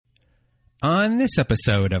On this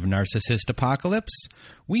episode of Narcissist Apocalypse,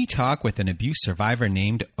 we talk with an abuse survivor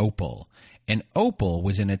named Opal. And Opal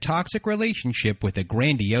was in a toxic relationship with a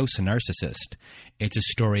grandiose narcissist. It's a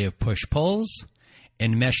story of push-pulls,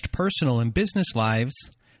 enmeshed personal and business lives,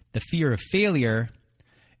 the fear of failure,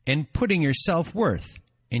 and putting your self-worth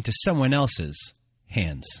into someone else's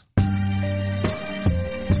hands.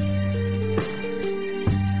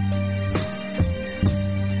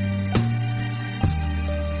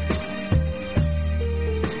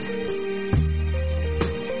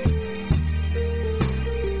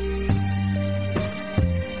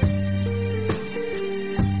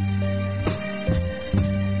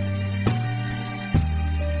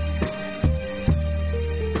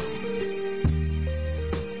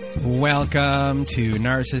 Welcome to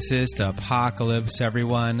Narcissist Apocalypse,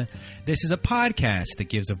 everyone. This is a podcast that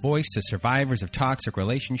gives a voice to survivors of toxic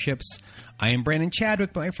relationships. I am Brandon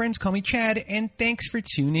Chadwick, but my friends call me Chad, and thanks for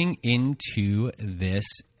tuning into this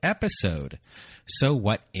episode. So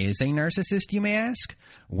what is a narcissist, you may ask?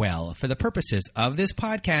 Well, for the purposes of this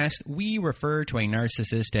podcast, we refer to a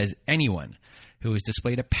narcissist as anyone who has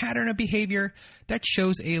displayed a pattern of behavior that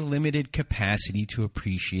shows a limited capacity to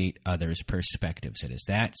appreciate others' perspectives. It is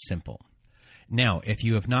that simple. Now, if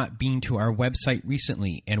you have not been to our website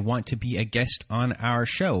recently and want to be a guest on our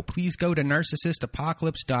show, please go to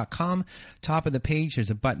narcissistapocalypse.com. Top of the page, there's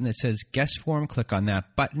a button that says guest form. Click on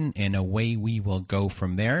that button and away we will go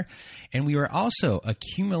from there. And we are also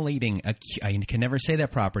accumulating, I can never say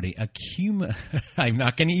that properly, I'm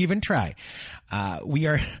not going to even try.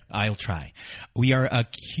 I'll try. We are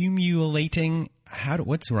accumulating,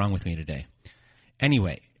 what's wrong with me today?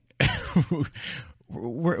 Anyway,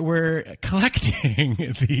 We're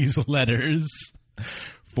collecting these letters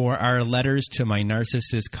for our Letters to My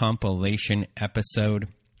Narcissist compilation episode.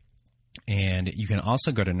 And you can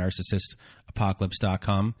also go to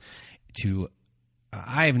narcissistapocalypse.com to,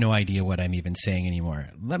 I have no idea what I'm even saying anymore.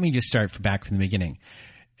 Let me just start back from the beginning.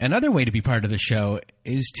 Another way to be part of the show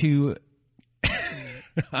is to,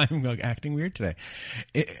 I'm acting weird today.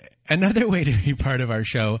 Another way to be part of our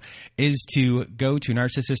show is to go to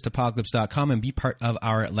narcissistapocalypse.com and be part of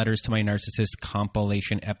our Letters to My Narcissist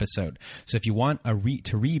compilation episode. So if you want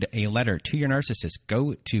to read a letter to your narcissist,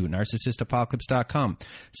 go to narcissistapocalypse.com.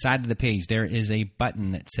 Side of the page, there is a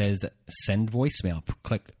button that says send voicemail.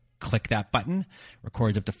 Click that button,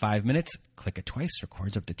 records up to 5 minutes. Click it twice,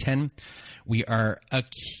 records up to 10. We are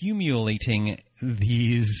accumulating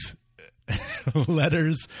these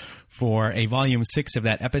letters for a volume 6 of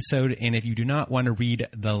that episode. And if you do not want to read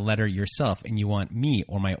the letter yourself and you want me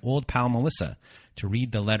or my old pal Melissa to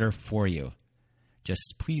read the letter for you,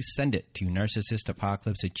 just please send it to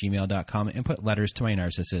narcissistapocalypse@gmail.com and put Letters to My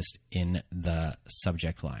Narcissist in the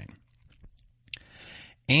subject line.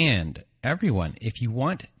 And everyone, if you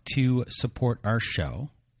want to support our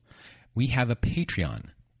show, we have a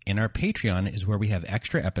Patreon. And our Patreon is where we have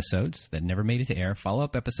extra episodes that never made it to air,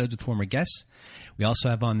 follow-up episodes with former guests. We also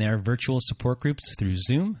have on there virtual support groups through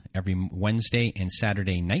Zoom every Wednesday and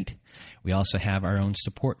Saturday night. We also have our own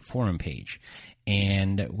support forum page.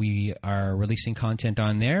 And we are releasing content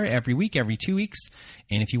on there every week, every 2 weeks.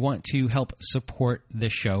 And if you want to help support the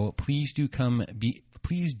show, please do become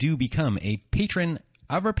a patron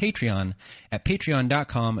of our Patreon at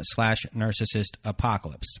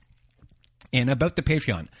patreon.com/narcissistapocalypse. And about the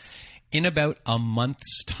Patreon, in about a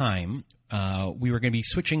month's time, we were going to be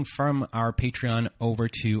switching from our Patreon over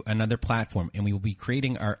to another platform, and we will be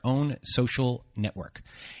creating our own social network.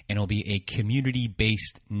 And it'll be a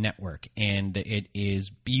community-based network, and it is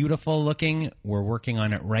beautiful looking. We're working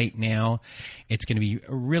on it right now. It's going to be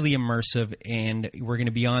really immersive, and we're going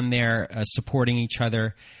to be on there supporting each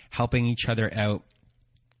other, helping each other out.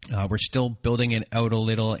 We're still building it out a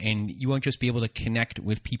little, and you won't just be able to connect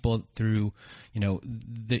with people through,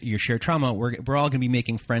 your shared trauma. We're all going to be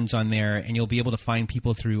making friends on there, and you'll be able to find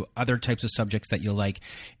people through other types of subjects that you'll like.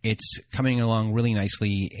 It's coming along really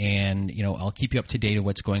nicely, and, I'll keep you up to date of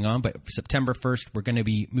what's going on. But September 1st, we're going to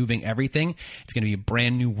be moving everything. It's going to be a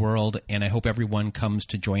brand new world, and I hope everyone comes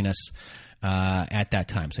to join us at that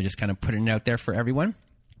time. So just kind of putting it out there for everyone.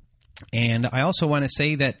 And I also want to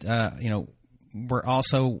say that, we're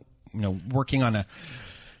also, working on a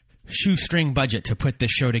shoestring budget to put this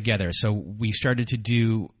show together. So we started to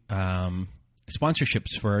do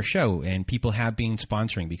sponsorships for our show, and people have been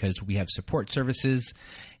sponsoring because we have support services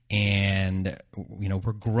and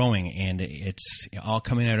we're growing, and it's all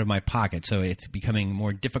coming out of my pocket, so it's becoming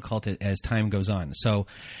more difficult as time goes on. So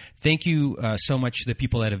thank you so much to the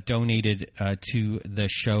people that have donated to the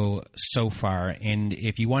show so far, and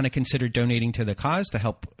if you want to consider donating to the cause to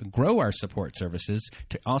help grow our support services,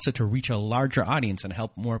 to reach a larger audience and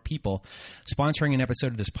help more people, sponsoring an episode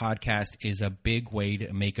of this podcast is a big way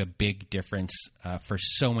to make a big difference for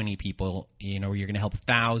so many people. You're going to help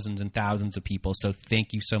thousands and thousands of people, so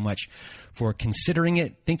thank you so much for considering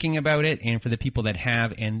it, thinking about it, and for the people that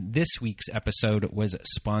have. And this week's episode was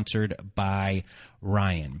sponsored by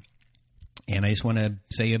Ryan. And I just want to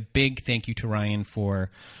say a big thank you to Ryan for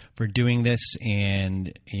doing this.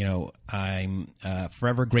 And, I'm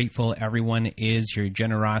forever grateful. Everyone is. Your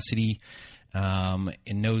generosity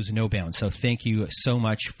it knows no bounds. So thank you so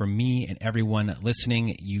much from me and everyone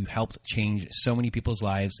listening. You helped change so many people's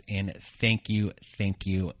lives. And thank you, thank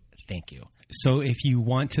you, thank you. So if you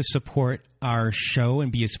want to support our show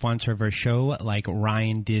and be a sponsor of our show, like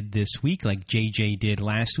Ryan did this week, like JJ did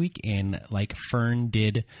last week, and like Fern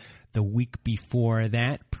did the week before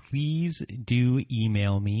that, please do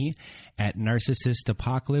email me at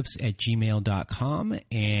narcissistapocalypse@gmail.com,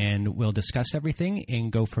 and we'll discuss everything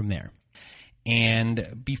and go from there.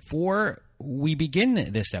 And before we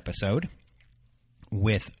begin this episode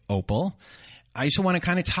with Opal, I just want to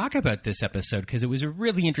kind of talk about this episode because it was a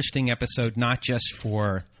really interesting episode, not just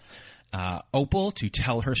for Opal to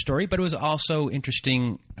tell her story, but it was also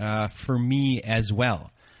interesting for me as well.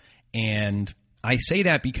 And I say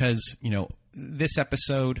that because, this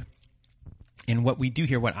episode and what we do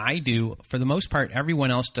here, what I do, for the most part, everyone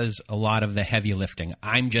else does a lot of the heavy lifting.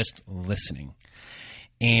 I'm just listening.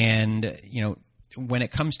 And, when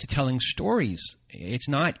it comes to telling stories, it's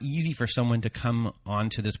not easy for someone to come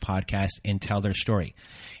onto this podcast and tell their story.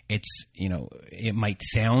 It's, it might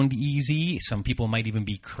sound easy. Some people might even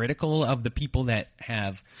be critical of the people that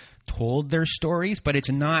have told their stories, but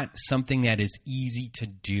it's not something that is easy to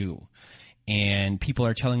do. And people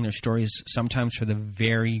are telling their stories sometimes for the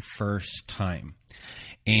very first time.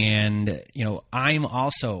 And, I'm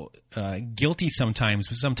also guilty sometimes.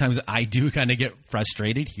 Sometimes I do kind of get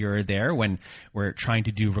frustrated here or there when we're trying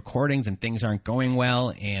to do recordings and things aren't going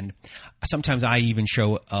well. And sometimes I even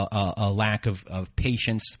show a lack of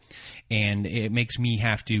patience, and it makes me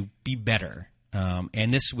have to be better.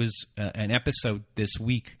 And this was an episode this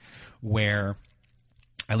week where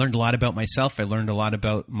I learned a lot about myself. I learned a lot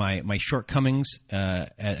about my shortcomings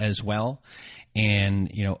as well.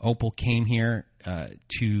 And, Opal came here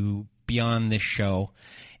to be on this show,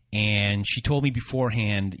 and she told me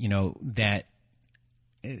beforehand, that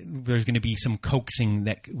there's going to be some coaxing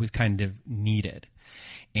that was kind of needed.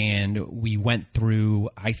 And we went through,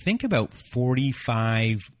 I think, about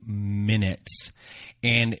 45 minutes,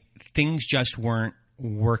 and things just weren't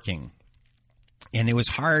working. And it was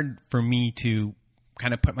hard for me to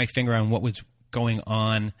kind of put my finger on what was going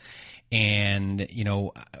on. And,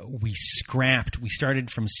 we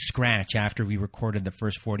started from scratch after we recorded the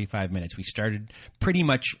first 45 minutes. We started pretty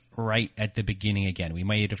much right at the beginning again. We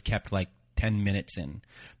might have kept like 10 minutes in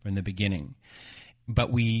from the beginning.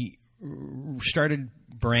 But we started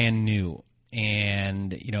brand new.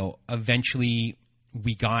 And, eventually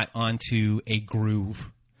we got onto a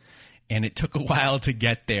groove. And it took a while to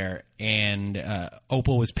get there. And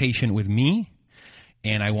Opal was patient with me.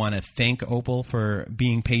 And I want to thank Opal for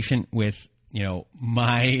being patient with,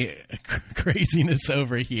 my craziness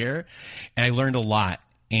over here. And I learned a lot.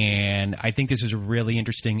 And I think this is a really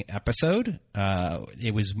interesting episode.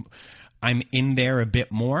 I'm in there a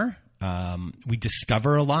bit more. We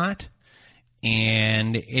discover a lot.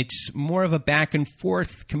 And it's more of a back and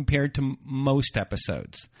forth compared to most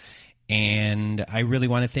episodes. And I really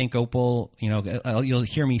want to thank Opal. You'll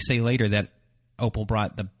hear me say later that Opal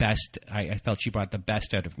brought the best. I felt she brought the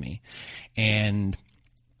best out of me. And,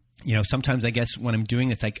 sometimes I guess when I'm doing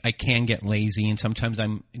this, I can get lazy. And sometimes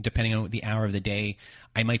depending on the hour of the day,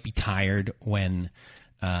 I might be tired when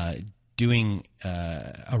doing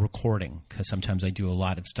a recording, because sometimes I do a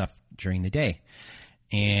lot of stuff during the day.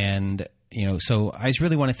 And, so I just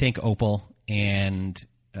really want to thank Opal. And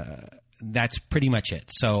that's pretty much it.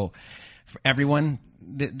 So for everyone,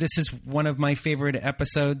 this is one of my favorite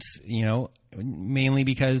episodes, mainly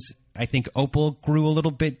because I think Opal grew a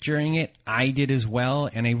little bit during it. I did as well,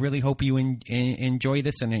 and I really hope you enjoy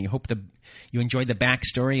this, and I hope you enjoyed the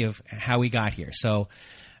backstory of how we got here. So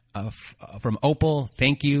from Opal,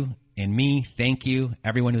 thank you, and me, thank you.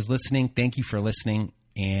 Everyone who's listening, thank you for listening.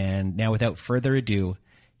 And now, without further ado,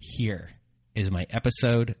 here is my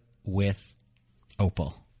episode with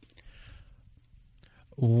Opal.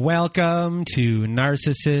 Welcome to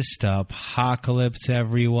Narcissist Apocalypse,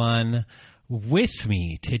 everyone. With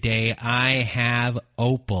me today, I have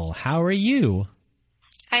Opal. How are you?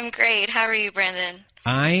 I'm great. How are you, Brandon?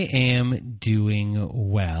 I am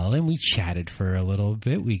doing well, and we chatted for a little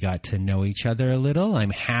bit. We got to know each other a little. I'm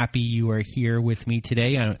happy you are here with me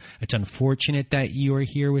today. It's unfortunate that you are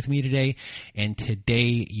here with me today, and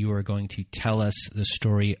today you are going to tell us the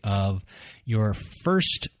story of your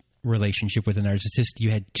first relationship with a narcissist.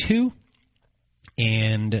 You had two,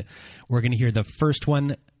 and we're going to hear the first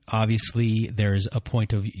one. Obviously, there's a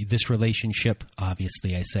point of this relationship.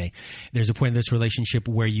 Obviously, I say there's a point of this relationship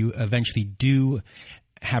where you eventually do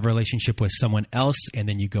have a relationship with someone else, and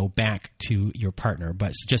then you go back to your partner.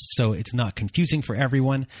 But just so it's not confusing for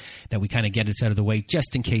everyone, that we kind of get it out of the way,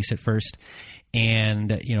 just in case at first.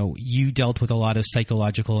 And, you know, you dealt with a lot of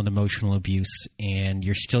psychological and emotional abuse, and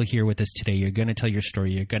you're still here with us today. You're going to tell your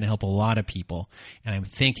story. You're going to help a lot of people. And I'm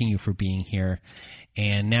thanking you for being here.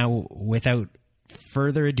 And now, without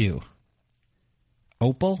further ado,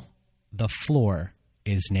 Opal, the floor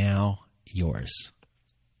is now yours.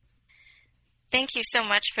 Thank you so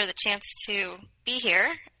much for the chance to be here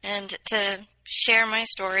and to share my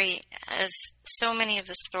story, as so many of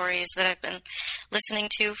the stories that I've been listening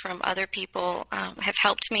to from other people have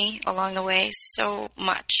helped me along the way so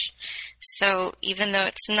much. So even though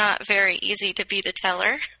it's not very easy to be the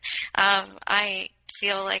teller, I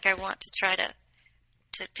feel like I want to try to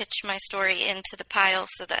pitch my story into the pile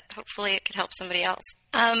so that hopefully it could help somebody else.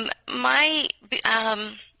 My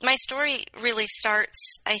story really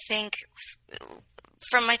starts, I think,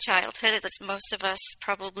 from my childhood, as most of us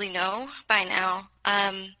probably know by now.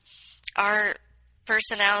 Our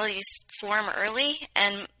personalities form early,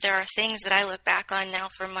 and there are things that I look back on now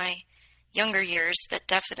from my younger years that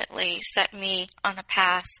definitely set me on a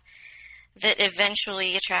path that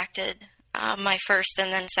eventually attracted my first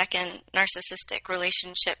and then second narcissistic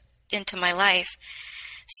relationship into my life.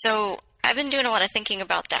 So I've been doing a lot of thinking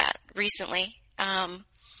about that recently.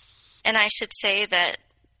 And I should say that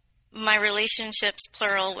my relationships,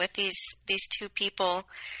 plural, with these two people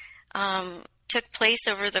took place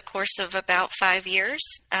over the course of about 5 years.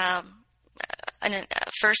 A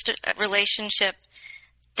first relationship,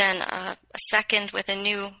 then a second with a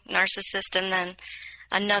new narcissist, and then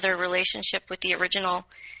another relationship with the original.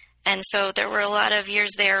 And so there were a lot of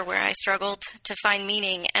years there where I struggled to find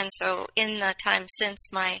meaning. And so in the time since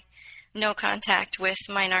my no contact with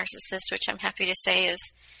my narcissist, which I'm happy to say is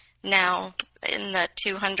now in the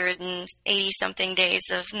 280-something days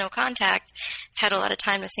of no contact, I've had a lot of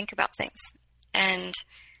time to think about things. And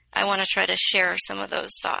I want to try to share some of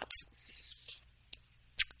those thoughts.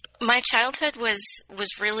 My childhood was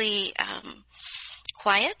really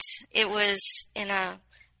quiet. It was in a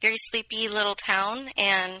very sleepy little town,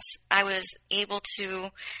 and I was able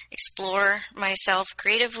to explore myself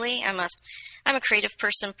creatively. I'm a creative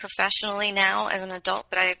person professionally now as an adult,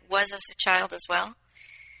 but I was as a child as well.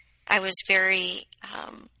 I was very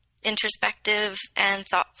introspective and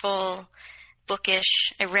thoughtful,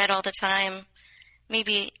 bookish. I read all the time,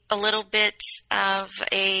 maybe a little bit of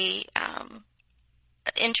a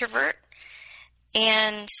introvert.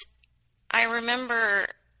 And I remember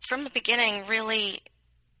from the beginning really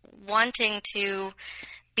wanting to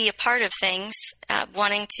be a part of things,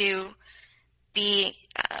 wanting to be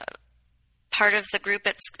part of the group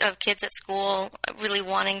of kids at school, really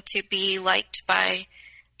wanting to be liked by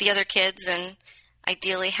the other kids and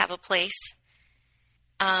ideally have a place.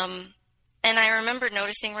 And I remember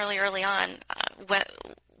noticing really early on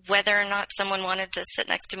whether or not someone wanted to sit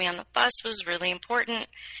next to me on the bus was really important.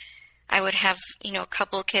 I would have, a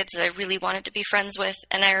couple of kids that I really wanted to be friends with,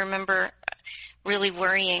 and I remember really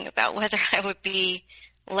worrying about whether I would be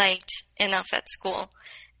liked enough at school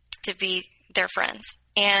to be their friends.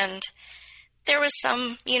 And there was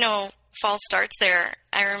some, false starts there.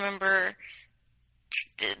 I remember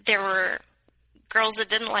there were girls that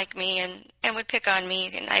didn't like me and would pick on me,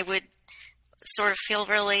 and I would sort of feel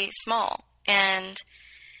really small. And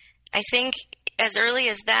I think as early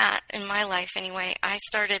as that, in my life anyway, I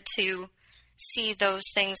started to see those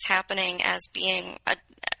things happening as being a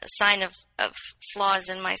sign of flaws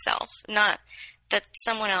in myself. Not that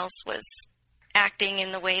someone else was acting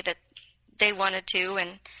in the way that they wanted to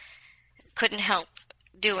and couldn't help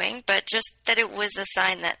doing, but just that it was a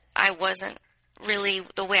sign that I wasn't really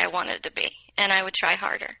the way I wanted to be, and I would try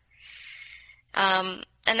harder. And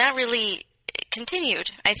that really continued,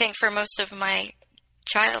 I think, for most of my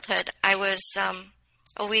childhood. I was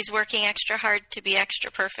always working extra hard to be extra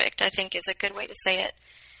perfect, I think is a good way to say it.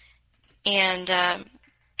 And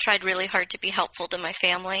tried really hard to be helpful to my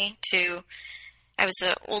family. I was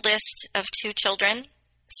the oldest of two children,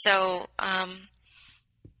 So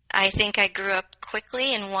I think I grew up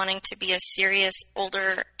quickly in wanting to be a serious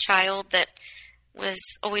older child that was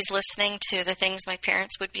always listening to the things my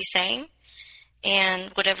parents would be saying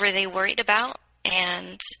and whatever they worried about,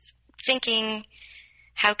 and thinking,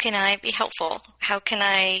 how can I be helpful? How can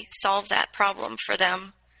I solve that problem for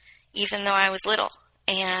them, even though I was little?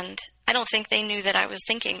 And I don't think they knew that I was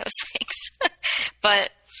thinking those things. But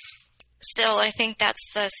still, I think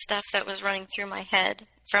that's the stuff that was running through my head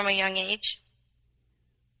from a young age.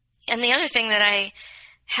 And the other thing that I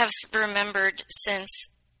have remembered since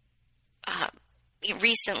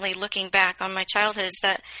recently, looking back on my childhood, is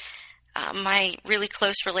that my really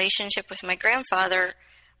close relationship with my grandfather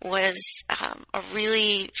was a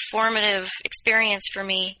really formative experience for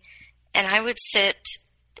me. And I would sit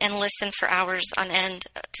and listen for hours on end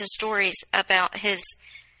to stories about his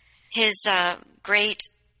great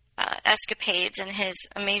escapades and his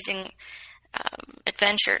amazing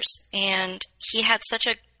adventures. And he had such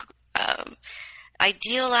a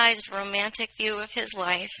idealized, romantic view of his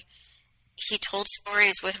life. He told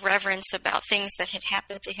stories with reverence about things that had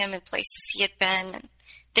happened to him in places he had been and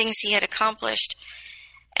things he had accomplished.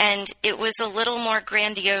 And it was a little more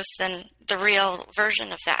grandiose than the real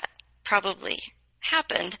version of that probably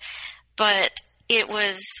happened. But it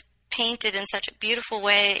was painted in such a beautiful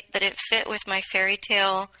way that it fit with my fairy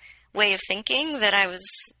tale way of thinking that I was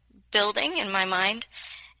building in my mind.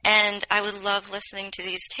 And I would love listening to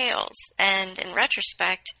these tales. And in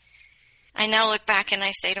retrospect, I now look back and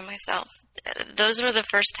I say to myself, those were the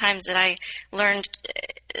first times that I learned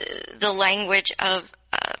the language of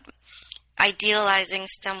idealizing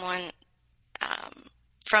someone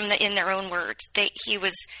in their own words. He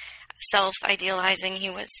was self-idealizing. He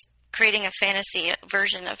was creating a fantasy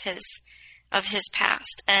version of his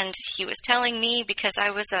past. And he was telling me, because I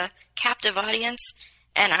was a captive audience,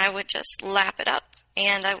 and I would just lap it up.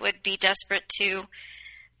 And I would be desperate to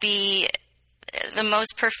be the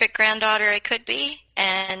most perfect granddaughter I could be.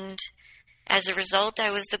 And as a result, I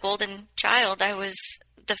was the golden child. I was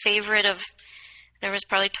the favorite of, there was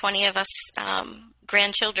probably 20 of us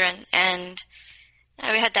grandchildren. And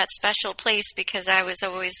I had that special place because I was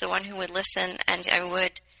always the one who would listen, and I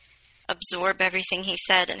would absorb everything he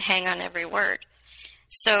said and hang on every word.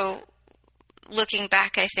 So looking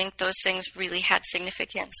back, I think those things really had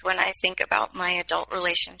significance when I think about my adult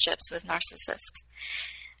relationships with narcissists.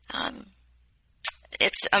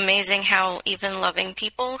 It's amazing how even loving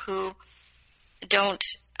people who don't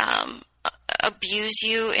abuse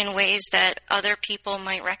you in ways that other people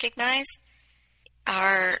might recognize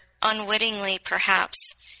are unwittingly perhaps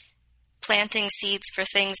planting seeds for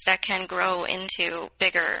things that can grow into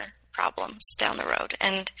bigger problems down the road.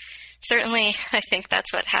 And certainly I think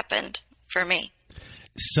that's what happened for me.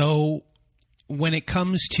 So when it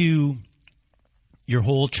comes to your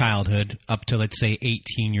whole childhood up to, let's say,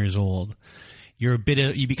 18 years old, you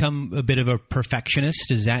become a bit of a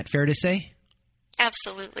perfectionist. Is that fair to say?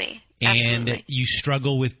 Absolutely. And you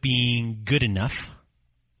struggle with being good enough.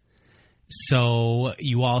 So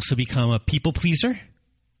you also become a people pleaser.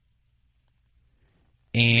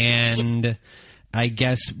 And I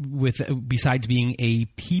guess besides being a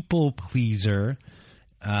people pleaser,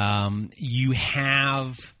 you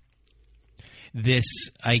have this,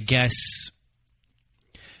 I guess,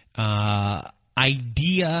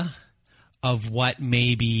 idea of what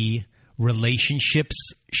maybe relationships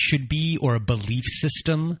should be, or a belief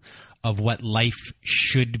system of what life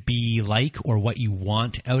should be like, or what you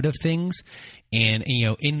want out of things. And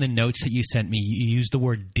in the notes that you sent me, you used the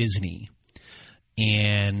word Disney.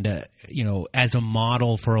 And, as a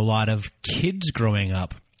model for a lot of kids growing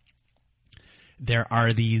up, there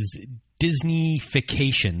are these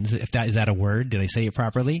Disneyfications, if is that a word? Did I say it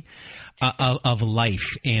properly? Of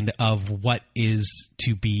life and of what is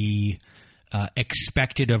to be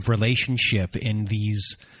expected of relationship in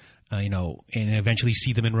these, and eventually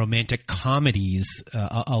see them in romantic comedies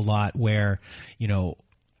a lot, where,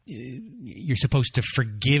 you're supposed to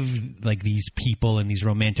forgive like these people in these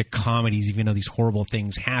romantic comedies, even though these horrible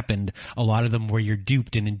things happened. A lot of them where you're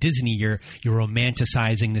duped, and in Disney, you're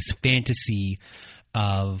romanticizing this fantasy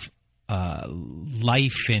of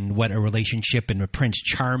life and what a relationship and a Prince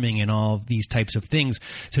Charming and all of these types of things.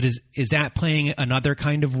 So is that playing another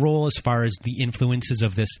kind of role as far as the influences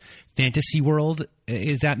of this fantasy world?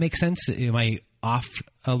 Does that make sense? Am I off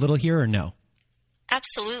a little here or no?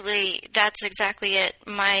 Absolutely. That's exactly it.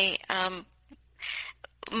 My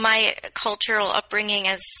cultural upbringing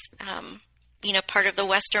as, part of the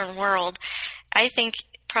Western world, I think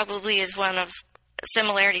probably is one of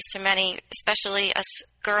similarities to many, especially us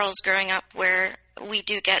girls growing up, where we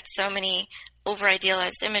do get so many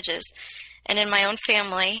over-idealized images. And in my own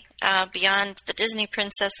family, beyond the Disney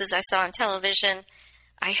princesses I saw on television,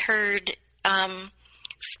 I heard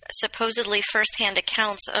supposedly firsthand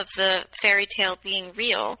accounts of the fairy tale being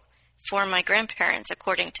real for my grandparents,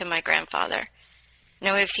 according to my grandfather.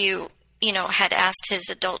 Now, if you had asked his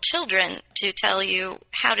adult children to tell you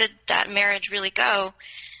how did that marriage really go,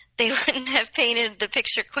 they wouldn't have painted the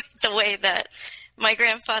picture quite the way that my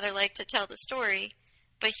grandfather liked to tell the story.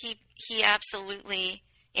 But he absolutely,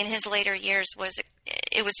 in his later years,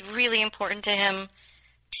 it was really important to him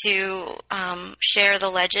to share the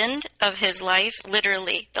legend of his life,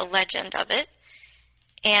 literally the legend of it.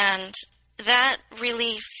 And that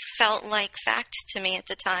really felt like fact to me at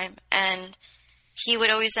the time. And he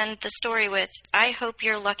would always end the story with, "I hope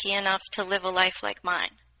you're lucky enough to live a life like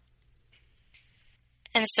mine."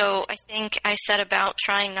 And so I think I set about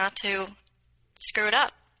trying not to screw it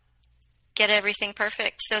up, get everything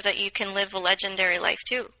perfect so that you can live a legendary life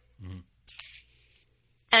too. Mm-hmm.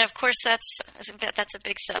 And of course, that's a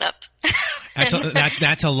big setup.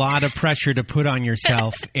 That's a lot of pressure to put on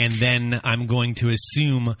yourself, and then I'm going to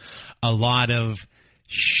assume a lot of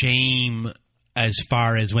shame as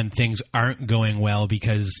far as when things aren't going well,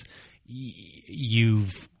 because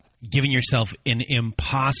you've given yourself an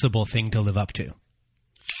impossible thing to live up to.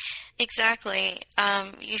 Exactly.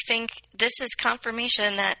 You think this is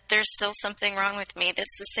confirmation that there's still something wrong with me.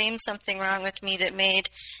 That's the same something wrong with me that made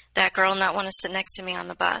that girl not want to sit next to me on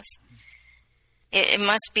the bus. It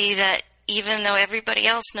must be that even though everybody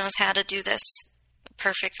else knows how to do this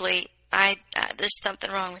perfectly, there's something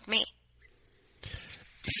wrong with me.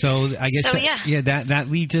 So I guess that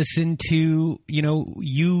leads us into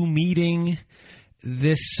you meeting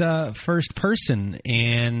this first person,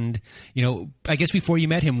 and I guess before you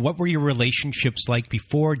met him, what were your relationships like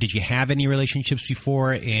before? Did you have any relationships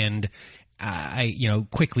before? And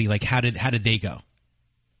quickly, like how did they go?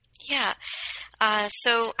 Yeah,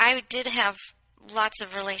 so I did have lots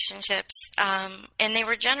of relationships, and they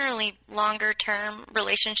were generally longer term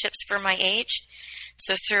relationships for my age.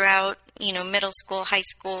 So throughout middle school, high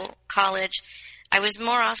school, college, I was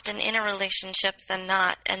more often in a relationship than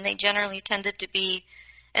not, and they generally tended to be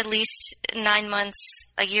at least 9 months,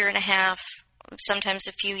 a year and a half, sometimes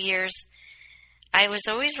a few years. I was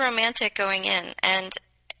always romantic going in, and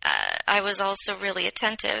I was also really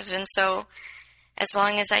attentive. And so as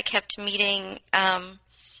long as I kept meeting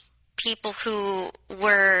people who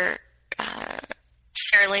were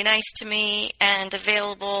fairly nice to me and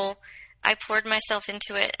available, I poured myself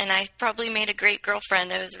into it, and I probably made a great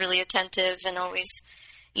girlfriend. I was really attentive and always,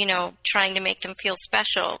 trying to make them feel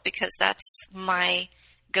special, because that's my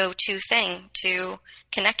go-to thing to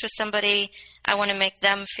connect with somebody. I want to make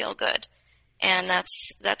them feel good. And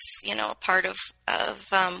that's a part of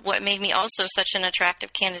what made me also such an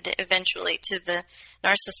attractive candidate eventually to the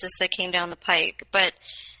narcissist that came down the pike. But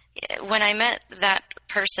when I met that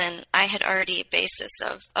person, I had already a basis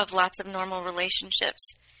of lots of normal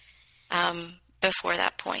relationships before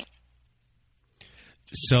that point.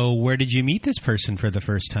 So where did you meet this person for the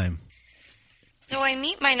first time? So I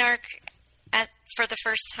meet my narc for the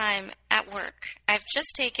first time at work. I've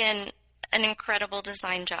just taken an incredible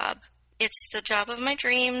design job. It's the job of my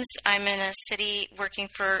dreams. I'm in a city working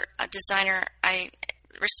for a designer I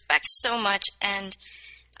respect so much, and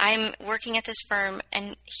I'm working at this firm,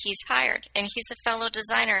 and he's hired, and he's a fellow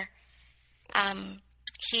designer.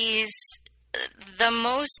 He's the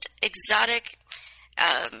most exotic,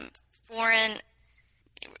 foreign,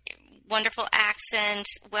 wonderful accent,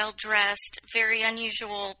 well-dressed, very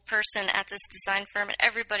unusual person at this design firm, and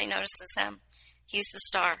everybody notices him. He's the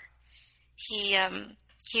star. He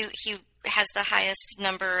has the highest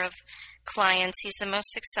number of clients. He's the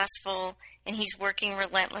most successful, and he's working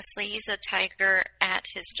relentlessly. He's a tiger at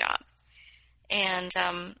his job. And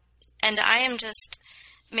I am just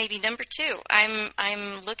maybe number two.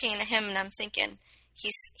 I'm looking at him and I'm thinking,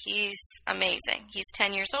 he's amazing. He's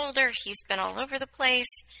 10 years older. He's been all over the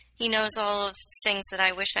place. He knows all of the things that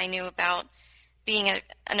I wish I knew about being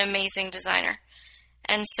an amazing designer.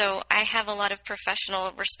 And so I have a lot of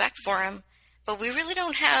professional respect for him, but we really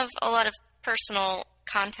don't have a lot of personal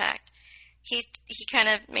contact. He kind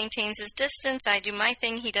of maintains his distance. I do my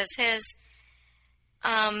thing. He does his.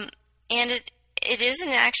 And it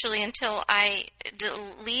isn't actually until I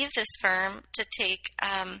leave this firm to take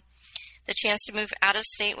the chance to move out of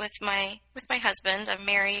state with my husband. I'm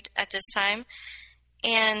married at this time,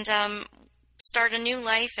 and start a new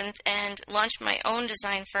life and launch my own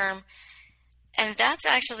design firm. And that's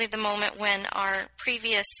actually the moment when our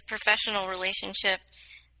previous professional relationship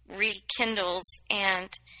rekindles and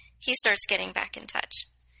he starts getting back in touch.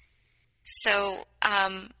 So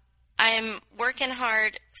I I'm working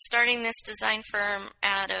hard, starting this design firm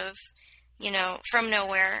out of, from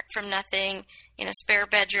nowhere, from nothing, in a spare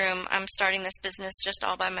bedroom. I'm starting this business just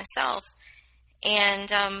all by myself.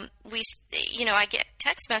 And I get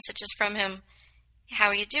text messages from him. How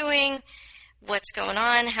are you doing? What's going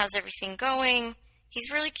on? How's everything going?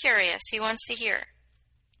 He's really curious. He wants to hear.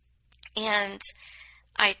 And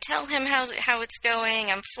I tell him how it's going.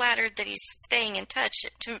 I'm flattered that he's staying in touch.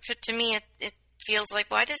 To me, it feels like,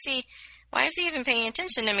 why is he even paying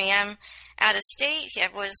attention to me? I'm out of state. I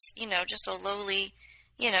was, just a lowly,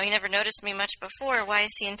 he never noticed me much before. Why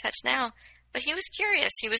is he in touch now? But he was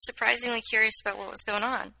curious. He was surprisingly curious about what was going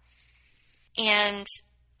on. And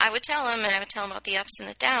I would tell him, and I would tell him about the ups and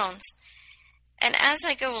the downs. And as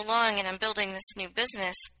I go along and I'm building this new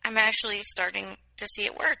business, I'm actually starting to see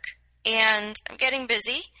it work. And I'm getting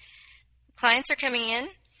busy. Clients are coming in.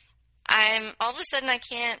 All of a sudden I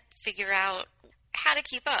can't figure out how to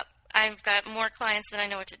keep up. I've got more clients than I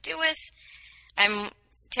know what to do with. I'm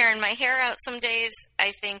tearing my hair out some days.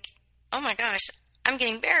 I think, oh my gosh, I'm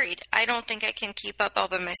getting buried. I don't think I can keep up all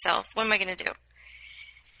by myself. What am I going to do?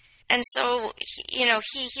 And so,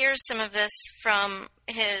 he hears some of this from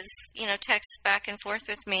his, texts back and forth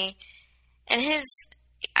with me. And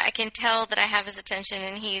I can tell that I have his attention,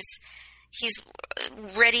 and he's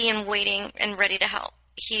ready and waiting and ready to help.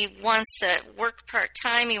 He wants to work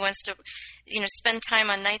part-time. He wants to, spend time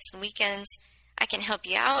on nights and weekends. I can help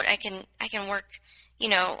you out. I can work,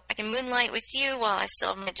 I can moonlight with you while I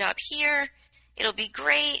still have my job here. It'll be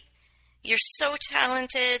great. You're so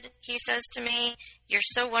talented, he says to me. You're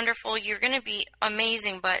so wonderful. You're going to be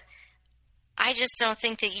amazing, but I just don't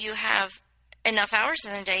think that you have enough hours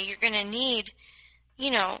in the day. You're going to need,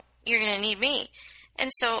 you're going to need me.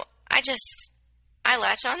 And so I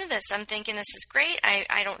latch onto this. I'm thinking this is great.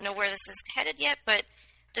 I don't know where this is headed yet, but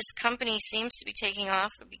this company seems to be taking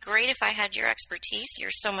off. It would be great if I had your expertise.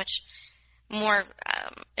 You're so much more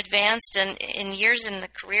advanced and in years in the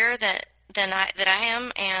career than I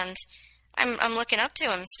am, and I'm looking up to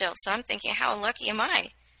him still. So I'm thinking, how lucky am I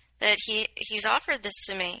that he's offered this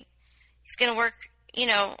to me? He's going to work,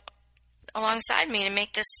 alongside me to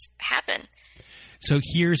make this happen. So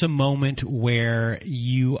here's a moment where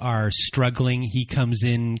you are struggling. He comes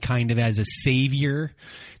in kind of as a savior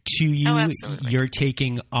to you. Oh, absolutely. You're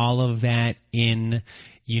taking all of that in.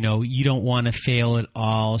 You don't want to fail at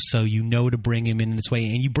all, so to bring him in this way.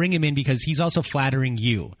 And you bring him in because he's also flattering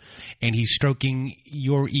you, and he's stroking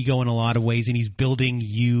your ego in a lot of ways, and he's building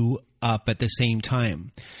you up at the same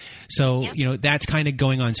time. So, yep. That's kind of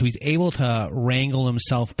going on. So he's able to wrangle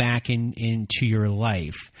himself back into your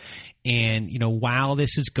life. And, while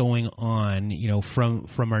this is going on,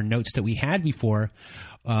 from our notes that we had before,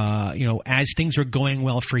 as things are going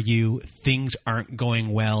well for you, things aren't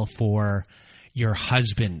going well for your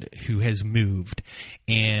husband who has moved,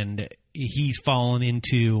 and he's fallen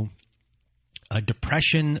into a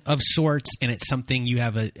depression of sorts, and it's something you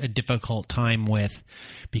have a difficult time with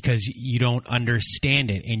because you don't understand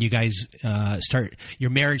it, and you guys your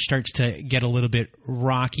marriage starts to get a little bit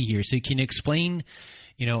rocky here. So can you explain,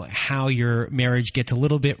 how your marriage gets a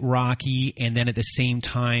little bit rocky, and then at the same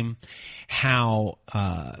time how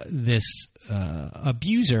this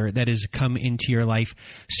abuser that has come into your life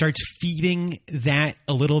starts feeding that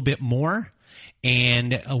a little bit more,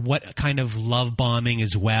 and what kind of love bombing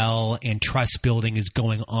as well and trust building is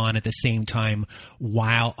going on at the same time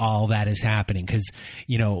while all that is happening? Because,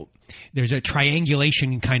 there's a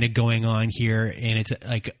triangulation kind of going on here, and it's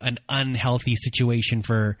like an unhealthy situation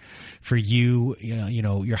for you.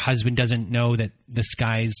 Your husband doesn't know that this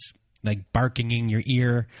guy's like barking in your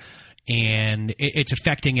ear, and it's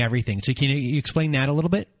affecting everything. So can you explain that a little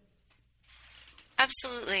bit?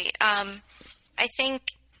 Absolutely. I think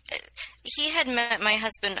he had met my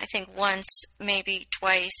husband, I think once, maybe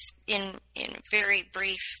twice, in very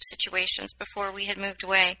brief situations before we had moved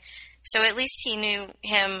away. So at least he knew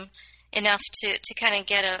him enough to kind of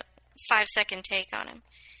get a 5-second take on him.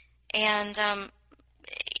 And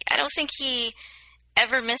I don't think he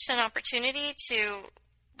ever missed an opportunity to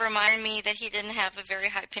remind me that he didn't have a very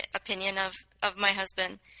high opinion of my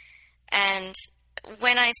husband. And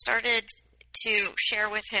when I started to share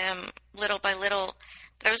with him little by little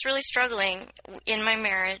that I was really struggling in my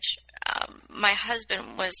marriage, my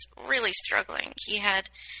husband was really struggling. He had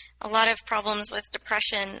a lot of problems with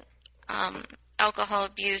depression, alcohol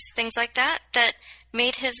abuse, things like that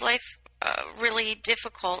made his life really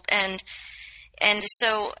difficult. And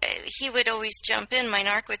so he would always jump in. My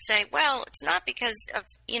narc would say, well, it's not because of,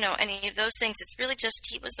 any of those things. It's really just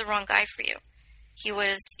he was the wrong guy for you.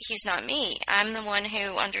 He's not me. I'm the one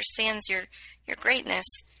who understands your greatness.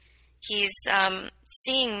 he's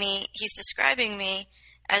seeing me, he's describing me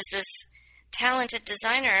as this talented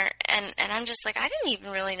designer, and I'm just like, I didn't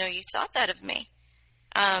even really know you thought that of me.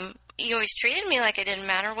 You always treated me like I didn't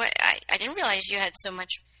matter. I didn't realize you had so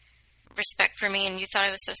much respect for me and you thought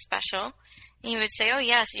I was so special. And he would say, oh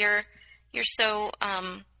yes, you're so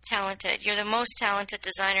talented. You're the most talented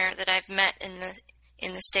designer that I've met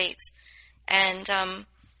in the States. And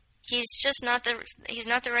he's just not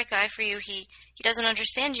the right guy for you. He doesn't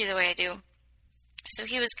understand you the way I do. So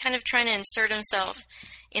he was kind of trying to insert himself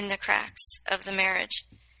in the cracks of the marriage.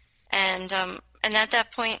 And at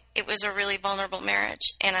that point, it was a really vulnerable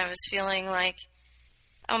marriage. And I was feeling like,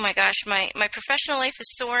 oh my gosh, my professional life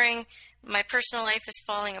is soaring, my personal life is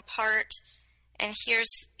falling apart, and here's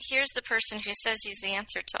the person who says he's the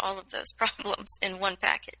answer to all of those problems in one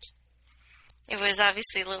package. It was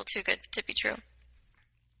obviously a little too good to be true.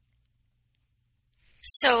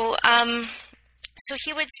 So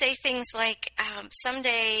he would say things like,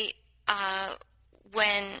 someday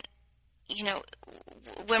when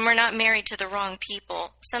we're not married to the wrong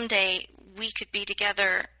people, someday we could be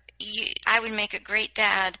together. I would make a great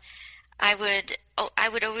dad. I would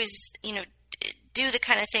always, do the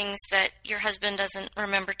kind of things that your husband doesn't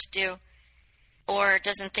remember to do or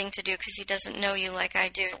doesn't think to do because he doesn't know you like I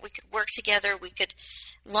do. We could work together. We could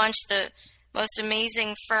launch the most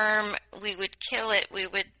amazing firm. We would kill it. We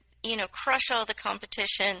would, crush all the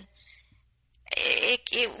competition.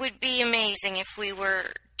 It would be amazing if we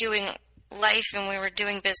were doing life and we were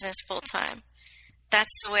doing business full time.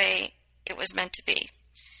 That's the way it was meant to be.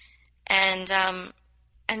 And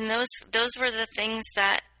those were the things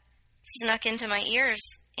that snuck into my ears,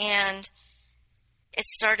 and it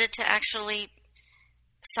started to actually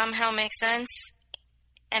somehow make sense,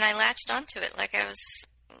 and I latched onto it like I was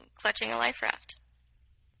clutching a life raft.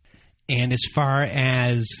 And as far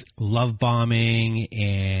as love bombing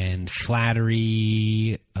and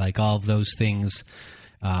flattery, like all of those things,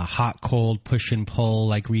 hot, cold, push and pull,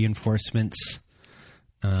 like reinforcements,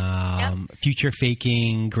 future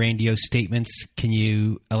faking, grandiose statements. Can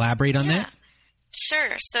you elaborate on that?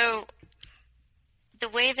 Sure. So the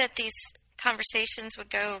way that these conversations would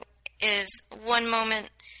go is one moment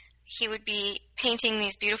he would be painting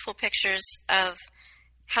these beautiful pictures of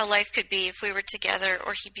how life could be if we were together,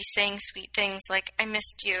 or he'd be saying sweet things like, I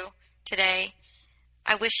missed you today.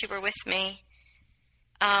 I wish you were with me.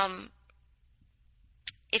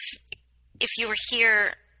 If you were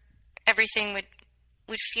here, everything would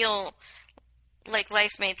feel like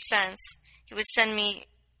life made sense. He would send me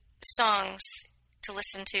songs to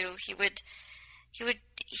listen to. He would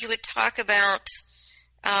talk about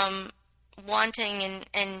wanting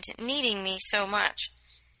and needing me so much,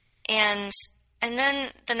 and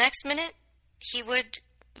then the next minute he would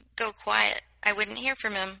go quiet. I wouldn't hear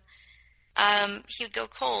from him. He would go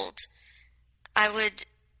cold. I would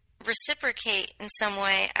reciprocate in some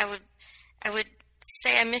way. I would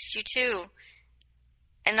say I missed you too,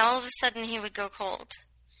 and all of a sudden he would go cold,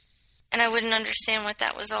 and I wouldn't understand what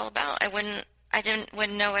that was all about. I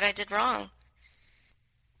wouldn't know what I did wrong.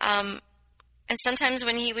 And sometimes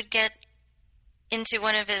when he would get into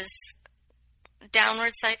one of his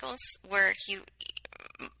downward cycles where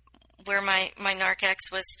my narc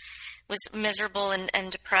ex was miserable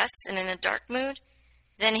and depressed and in a dark mood,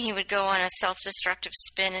 then he would go on a self-destructive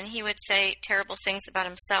spin, and he would say terrible things about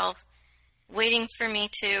himself, waiting for me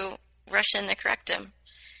to rush in to correct him.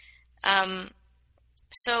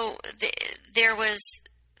 So there was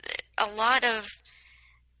a lot of,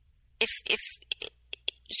 if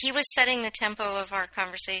he was setting the tempo of our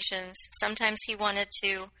conversations. Sometimes he wanted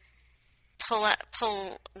to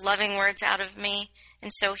pull loving words out of me,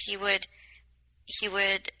 and so he would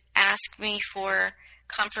ask me for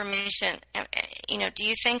confirmation. Do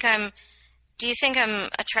you think I'm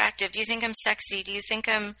attractive? Do you think I'm sexy? Do you think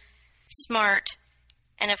I'm smart?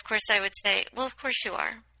 And of course I would say, well, of course you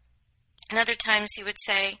are. And other times he would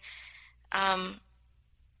say,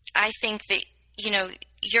 I think that,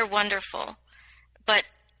 you're wonderful, but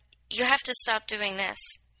you have to stop doing this,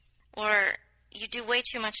 or you do way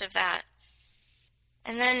too much of that.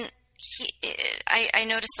 And then I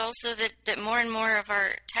noticed also that more and more of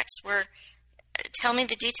our texts were, tell me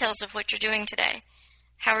the details of what you're doing today.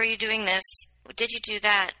 How are you doing this? Did you do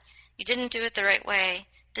that? You didn't do it the right way.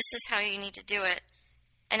 This is how you need to do it.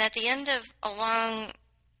 And at the end of a long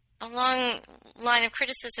line of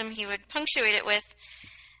criticism, he would punctuate it with,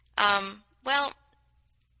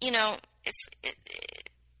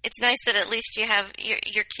 it's nice that at least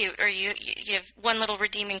you're cute, or you have one little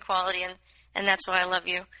redeeming quality, and that's why I love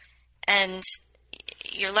you. And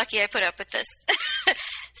you're lucky I put up with this.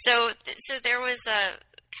 So there was a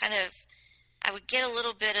kind of I would get a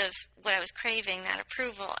little bit of what I was craving, that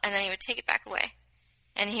approval, and then he would take it back away.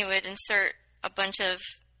 And he would insert a bunch of,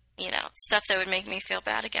 stuff that would make me feel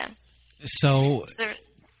bad again. So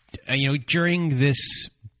during this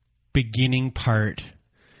beginning part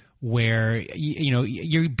where,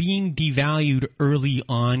 you're being devalued early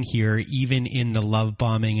on here, even in the love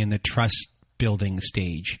bombing and the trust building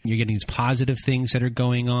stage. You're getting these positive things that are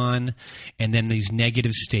going on and then these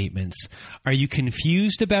negative statements. Are you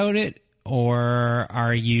confused about it? Or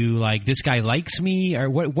are you like, this guy likes me? Or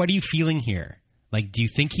what are you feeling here? Like, do you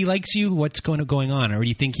think he likes you? What's going on? Or do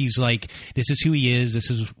you think he's like, this is who he is,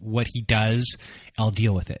 this is what he does, I'll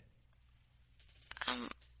deal with it?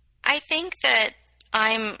 I think that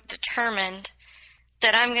I'm determined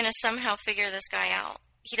that I'm going to somehow figure this guy out.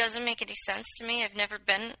 He doesn't make any sense to me. I've never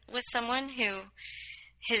been with someone who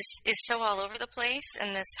is so all over the place,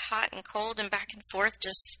 and this hot and cold and back and forth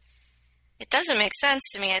just, it doesn't make sense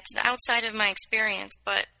to me. It's outside of my experience,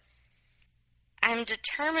 but I'm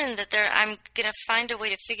determined that I'm going to find a way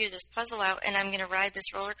to figure this puzzle out, and I'm going to ride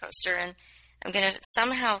this roller coaster, and I'm going to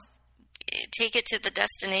somehow take it to the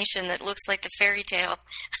destination that looks like the fairy tale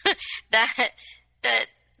that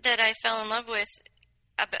I fell in love with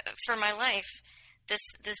for my life.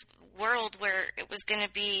 This world where it was going to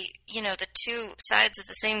be, the two sides of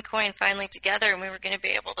the same coin finally together, and we were going to be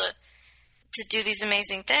able to do these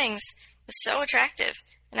amazing things, was so attractive.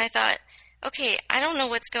 And I thought, okay, I don't know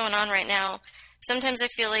what's going on right now. Sometimes I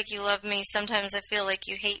feel like you love me. Sometimes I feel like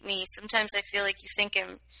you hate me. Sometimes I feel like you think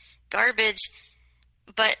I'm garbage.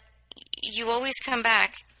 But you always come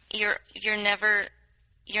back. You're never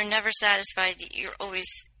satisfied. You're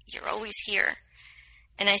always here.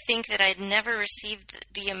 And I think that I'd never received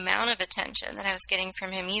the amount of attention that I was getting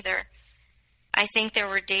from him either. I think there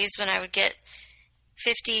were days when I would get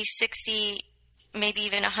 50, 60, maybe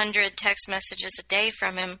even 100 text messages a day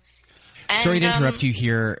from him. And, sorry to interrupt you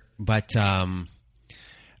here, but I'm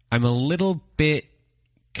a little bit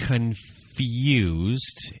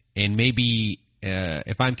confused, and maybe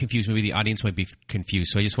if I'm confused, maybe the audience might be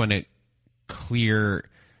confused. So I just want to clear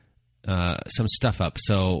some stuff up.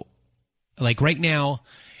 So, like right now,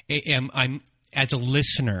 I'm as a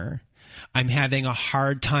listener, I'm having a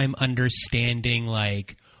hard time understanding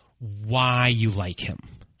like why you like him,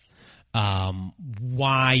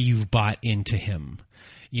 why you've bought into him.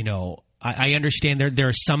 I understand there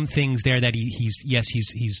are some things there that he's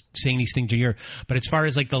saying these things to you, but as far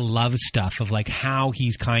as like the love stuff of like how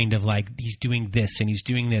he's kind of like he's doing this and he's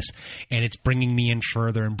doing this and it's bringing me in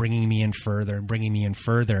further and bringing me in further and bringing me in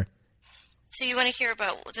further. So you want to hear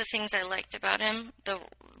about the things I liked about him, the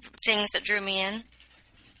things that drew me in?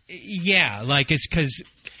 Yeah, like it's because,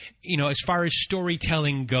 as far as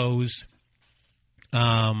storytelling goes,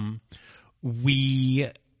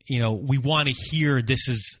 we want to hear this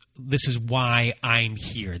is why I'm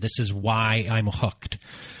here. This is why I'm hooked.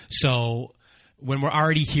 So when we're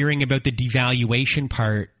already hearing about the devaluation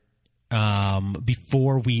part,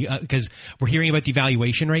 before we, because we're hearing about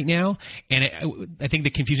devaluation right now, and I think the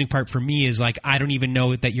confusing part for me is like I don't even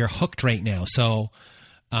know that you're hooked right now. So,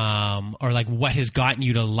 or like what has gotten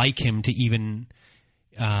you to like him to even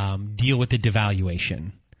deal with the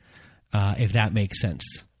devaluation, if that makes sense.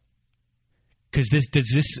 Because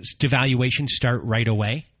does this devaluation start right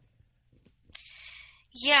away?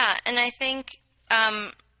 Yeah, and I think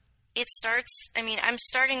it starts. I mean, I'm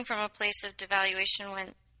starting from a place of devaluation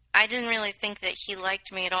when I didn't really think that he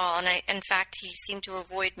liked me at all, and in fact, he seemed to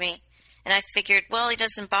avoid me. And I figured, well, he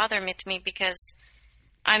doesn't bother me because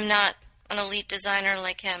I'm not an elite designer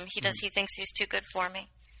like him. He thinks he's too good for me.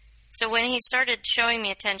 So when he started showing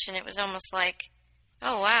me attention, it was almost like,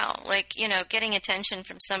 oh wow, like getting attention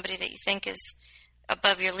from somebody that you think is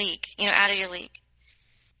above your league, out of your league,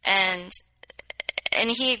 and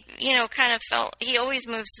he, kind of felt he always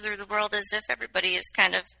moves through the world as if everybody is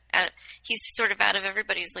kind of he's sort of out of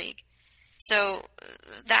everybody's league. So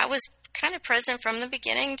that was kind of present from the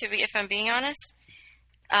beginning, if I'm being honest.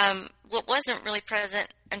 What wasn't really present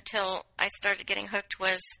until I started getting hooked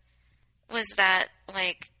was that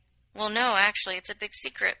like, well, no, actually, it's a big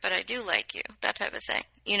secret, but I do like you, that type of thing,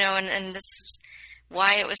 and this is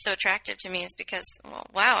why it was so attractive to me is because, well,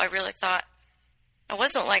 wow, I really thought I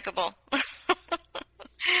wasn't likable.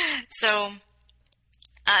 So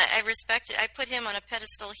I respected, I put him on a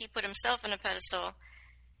pedestal, he put himself on a pedestal,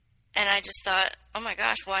 and I just thought, oh my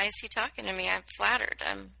gosh, why is he talking to me? I'm flattered.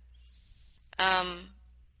 I'm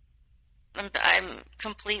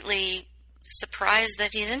completely surprised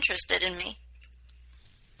that he's interested in me.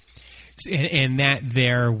 And that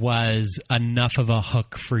there was enough of a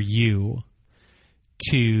hook for you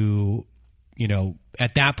to,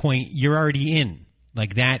 at that point, you're already in.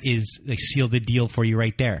 Like that is like seal the deal for you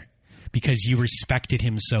right there because you respected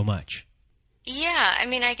him so much. Yeah, I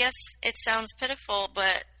mean, I guess it sounds pitiful,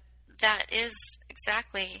 but that is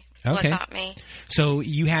exactly what got me. So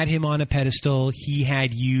you had him on a pedestal. He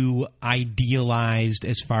had you idealized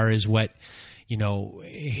as far as what, you know,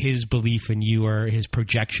 his belief in you or his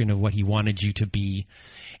projection of what he wanted you to be.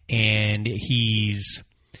 And he's,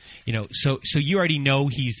 you know, so you already know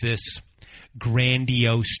he's this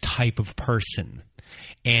grandiose type of person,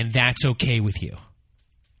 and that's okay with you.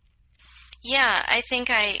 Yeah, I think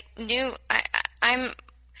I knew I'm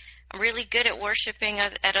really good at worshiping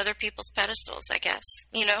at other people's pedestals, I guess,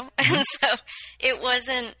 you know? Mm-hmm. And so it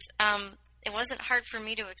wasn't hard for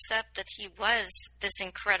me to accept that he was this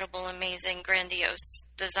incredible, amazing, grandiose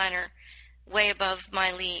designer way above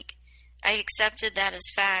my league. I accepted that as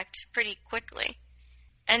fact pretty quickly.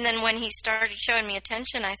 And then when he started showing me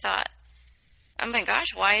attention, I thought, oh my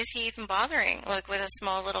gosh, why is he even bothering? Look, with a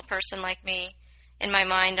small little person like me, in my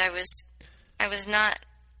mind, I was not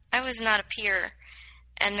a peer.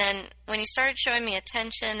 And then when he started showing me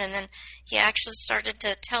attention, and then he actually started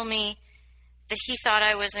to tell me that he thought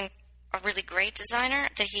I was a really great designer,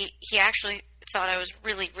 that he actually thought I was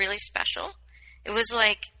really, really special. It was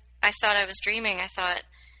like I thought I was dreaming. I thought,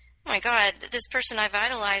 oh my God, this person I've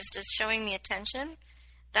idolized is showing me attention.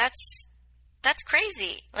 That's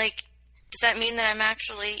crazy. Like, does that mean that I'm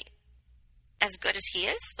actually as good as he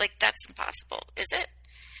is? Like, that's impossible, is it?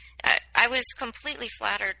 I was completely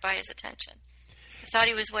flattered by his attention. I thought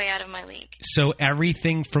he was way out of my league. So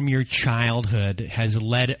everything from your childhood has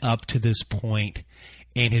led up to this point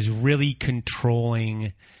and is really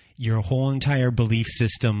controlling your whole entire belief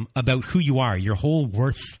system about who you are. Your whole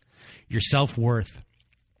worth, your self-worth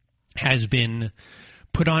has been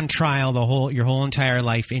put on trial your whole entire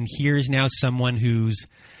life. And here's now someone who's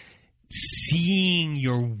seeing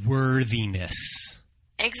your worthiness.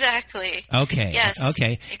 Exactly. Okay. Yes.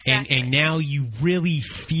 Okay. Exactly. And now you really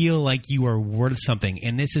feel like you are worth something.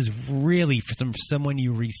 And this is really from someone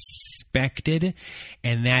you respected,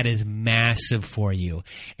 and that is massive for you.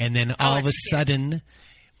 And then all of a sudden,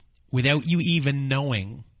 without you even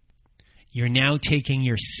knowing, you're now taking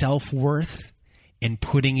your self-worth and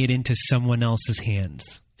putting it into someone else's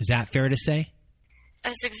hands. Is that fair to say?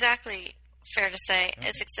 That's exactly fair to say.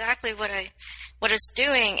 It's exactly what I was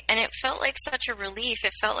doing, and it felt like such a relief.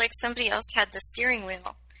 It felt like somebody else had the steering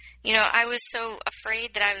wheel. You know, I was so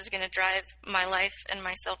afraid that I was going to drive my life and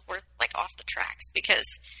my self-worth like off the tracks because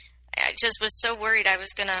I just was so worried I was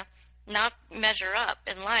going to not measure up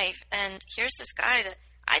in life. And here's this guy that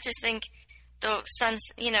I just think the sun,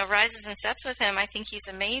 you know, rises and sets with him. I think he's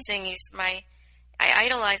amazing. I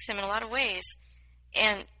idolize him in a lot of ways.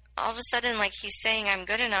 And all of a sudden, like, he's saying I'm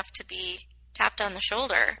good enough to be tapped on the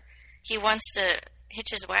shoulder. He wants to hitch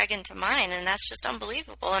his wagon to mine, and that's just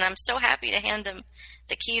unbelievable. And I'm so happy to hand him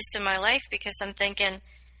the keys to my life because I'm thinking,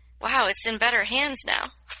 wow, it's in better hands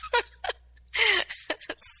now.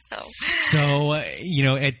 So, you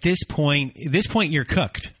know, at this point, you're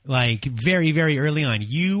cooked. Like, very, very early on,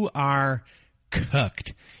 you are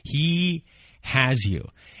cooked. He has you.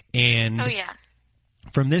 And oh, yeah.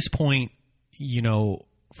 From this point, you know,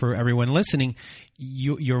 for everyone listening,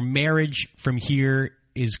 your marriage from here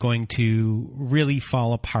is going to really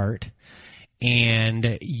fall apart,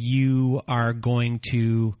 and you are going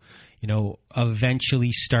to, you know,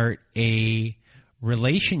 eventually start a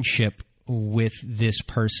relationship with this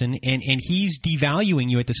person, and he's devaluing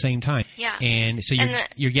you at the same time. Yeah. And so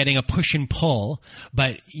you're getting a push and pull,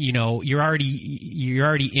 but you know, you're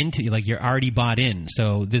already into, like, you're already bought in.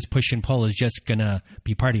 So this push and pull is just gonna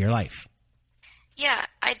be part of your life. Yeah,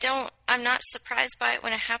 I'm not surprised by it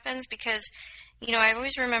when it happens because, you know, I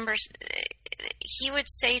always remember he would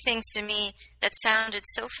say things to me that sounded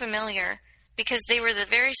so familiar because they were the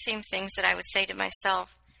very same things that I would say to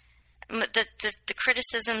myself. The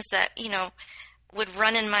criticisms that, you know, would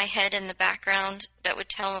run in my head in the background that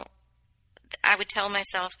I would tell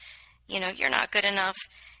myself, you know, you're not good enough.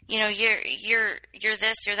 You know, you're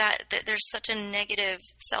this, you're that. There's such a negative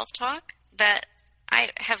self-talk that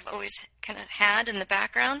I have always kind of had in the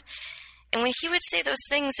background. And when he would say those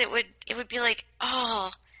things, it would be like,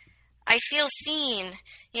 oh, I feel seen,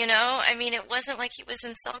 you know? I mean, it wasn't like he was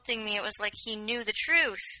insulting me. It was like he knew the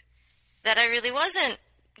truth, that I really wasn't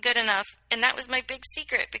good enough. And that was my big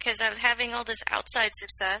secret because I was having all this outside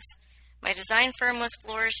success. My design firm was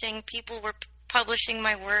flourishing. People were publishing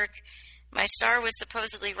my work. My star was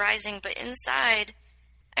supposedly rising. But inside,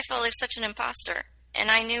 I felt like such an imposter. And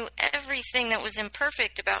I knew everything that was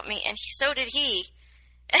imperfect about me, and so did he.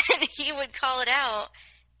 And he would call it out.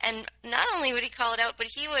 And not only would he call it out, but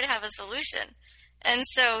he would have a solution. And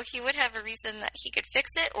so he would have a reason that he could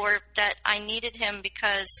fix it, or that I needed him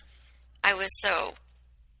because I was so,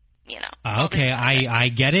 Okay, I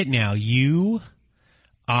get it now. You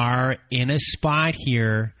are in a spot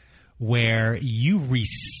here where you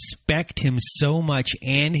respect him so much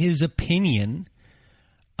and his opinion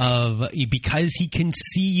because he can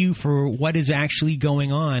see you for what is actually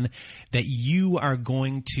going on, that you are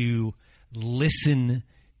going to listen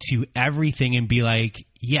to everything and be like,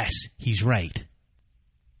 yes, he's right.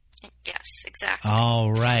 Yes, exactly.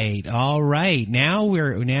 All right. Now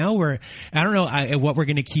we're. I don't know what we're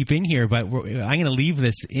going to keep in here, but I'm going to leave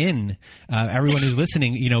this in. Everyone who's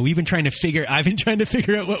listening, I've been trying to figure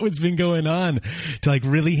out what was been going on to like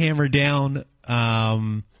really hammer down,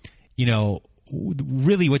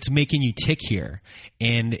 really what's making you tick here,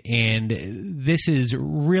 and this is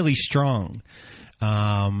really strong,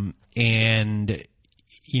 and.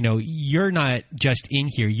 You're not just in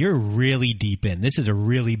here. You're really deep in. This is a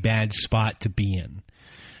really bad spot to be in.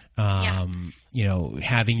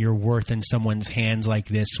 Having your worth in someone's hands like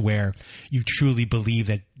this, where you truly believe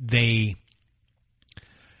that they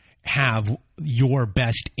have your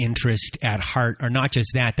best interest at heart, or not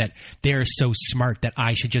just that they're so smart that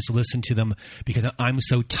I should just listen to them because I'm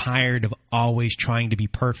so tired of always trying to be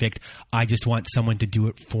perfect. I just want someone to do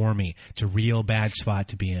it for me. It's a real bad spot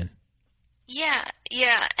to be in.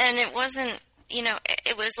 Yeah, and it wasn't,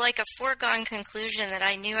 it was like a foregone conclusion that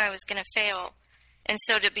I knew I was going to fail. And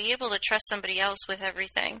so to be able to trust somebody else with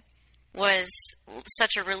everything was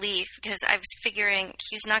such a relief, because I was figuring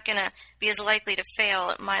he's not going to be as likely to fail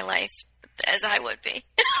at my life as I would be.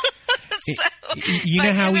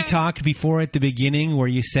 How we talked before at the beginning where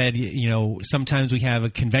you said, sometimes we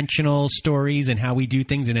have conventional stories and how we do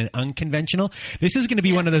things in an unconventional. This is going to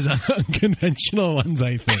be one of those unconventional ones,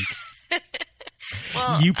 I think.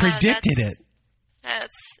 Well, you predicted it.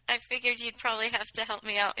 I figured you'd probably have to help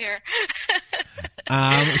me out here.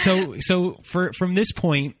 So from this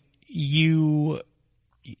point, you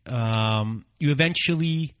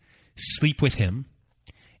eventually sleep with him,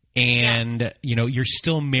 and you're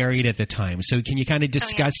still married at the time. So can you kind of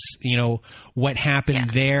discuss what happened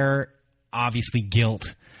there? Obviously,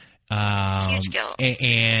 guilt, huge guilt,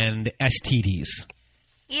 and STDs.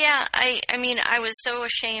 Yeah, I was so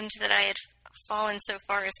ashamed that I had fallen so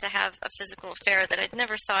far as to have a physical affair that I'd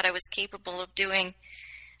never thought I was capable of doing,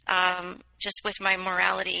 just with my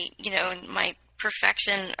morality, and my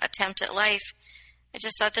perfection attempt at life. I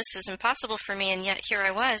just thought this was impossible for me, and yet here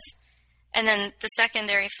I was. And then the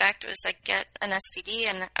secondary effect was I get an STD,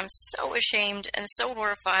 and I'm so ashamed and so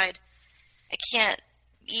horrified. I can't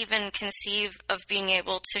even conceive of being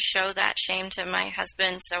able to show that shame to my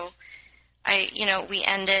husband, so we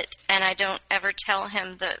end it, and I don't ever tell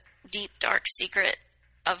him the deep, dark secret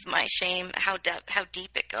of my shame, how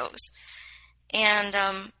deep it goes. And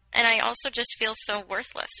I also just feel so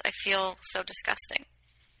worthless. I feel so disgusting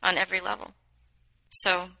on every level.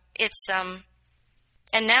 So it's,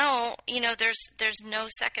 and now, there's no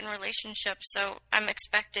second relationship, so I'm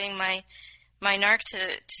expecting my narc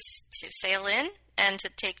to sail in and to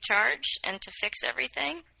take charge and to fix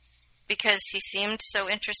everything, because he seemed so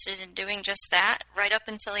interested in doing just that right up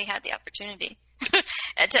until he had the opportunity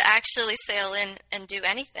and to actually sail in and do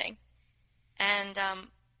anything. And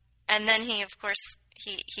then he, of course,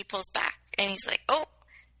 he pulls back, and he's like, oh,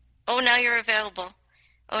 now you're available.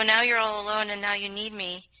 Oh, now you're all alone, and now you need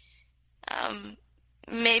me.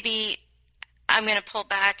 Maybe I'm going to pull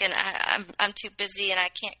back, and I'm too busy, and I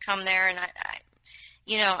can't come there, and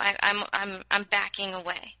I'm backing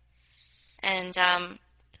away. And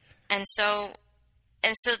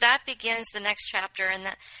so that begins the next chapter, and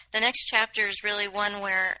the next chapter is really one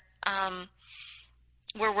where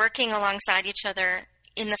we're working alongside each other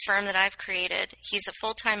in the firm that I've created. He's a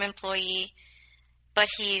full-time employee, but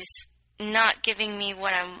he's not giving me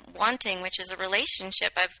what I'm wanting, which is a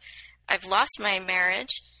relationship. I've lost my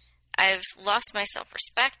marriage. I've lost my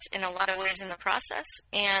self-respect in a lot of ways in the process,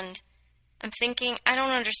 and I'm thinking, I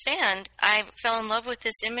don't understand. I fell in love with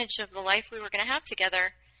this image of the life we were going to have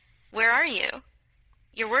together. Where are you?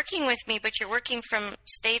 You're working with me, but you're working from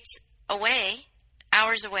states away,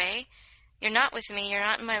 hours away. You're not with me. You're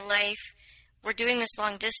not in my life. We're doing this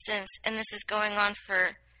long distance, and this is going on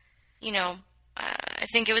for, I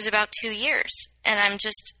think it was about 2 years. And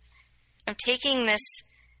I'm taking this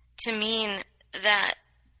to mean that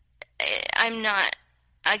I'm not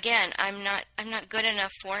good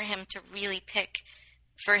enough for him to really pick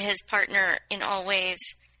for his partner in all ways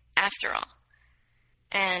after all.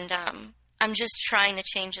 And I'm just trying to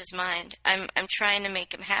change his mind. I'm trying to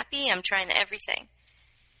make him happy. I'm trying to everything.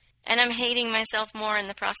 And I'm hating myself more in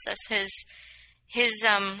the process.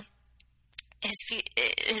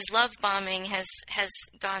 his love bombing has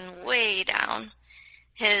gone way down.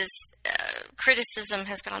 His criticism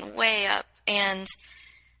has gone way up, and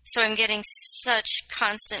so I'm getting such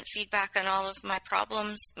constant feedback on all of my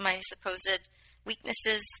problems, my supposed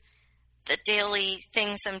weaknesses, the daily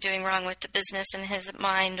things I'm doing wrong with the business in his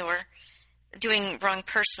mind, or doing wrong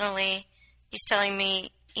personally. He's telling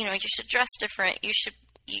me, you should dress different. You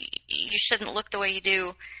shouldn't look the way you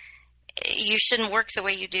do. You shouldn't work the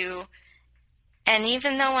way you do. And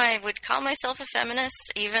even though I would call myself a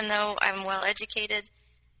feminist, even though I'm well educated,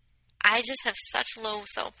 I just have such low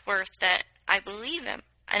self-worth that I believe him.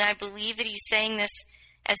 And I believe that he's saying this,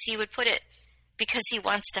 as he would put it, because he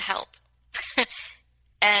wants to help.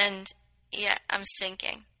 And yeah, I'm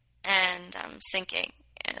sinking, and I'm sinking,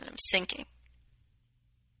 and I'm sinking.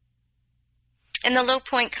 And the low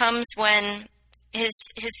point comes when his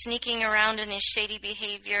sneaking around and his shady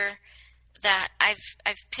behavior that I've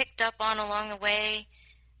picked up on along the way.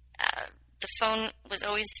 The phone was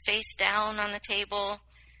always face down on the table.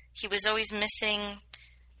 He was always missing.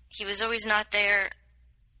 He was always not there.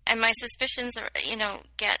 And my suspicions are,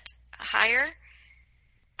 get higher.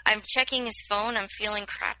 I'm checking his phone. I'm feeling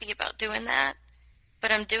crappy about doing that.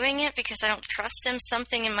 But I'm doing it because I don't trust him.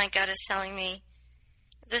 Something in my gut is telling me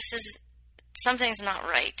something's not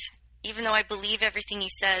right. Even though I believe everything he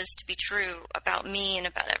says to be true about me and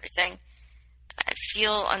about everything, I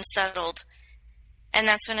feel unsettled. And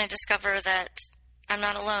that's when I discover that I'm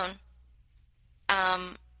not alone.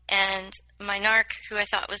 And my narc, who I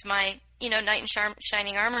thought was my, knight in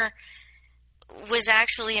shining armor, was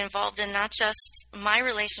actually involved in not just my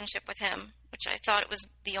relationship with him, which I thought was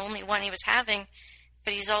the only one he was having,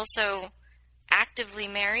 but he's also actively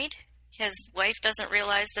married. His wife doesn't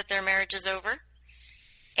realize that their marriage is over.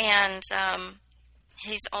 And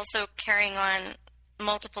he's also carrying on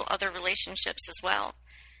multiple other relationships as well.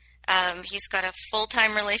 He's got a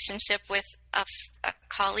full-time relationship with a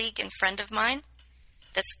colleague and friend of mine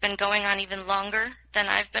that's been going on even longer than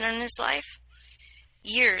I've been in his life.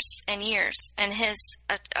 Years and years. And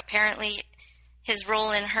apparently his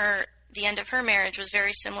role in the end of her marriage was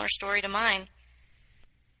very similar story to mine,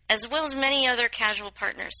 as well as many other casual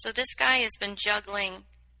partners. So this guy has been juggling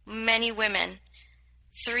many women,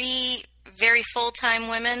 3 very full-time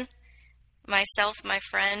women, myself, my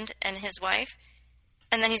friend, and his wife.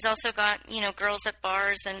 And then he's also got, girls at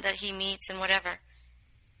bars and that he meets and whatever.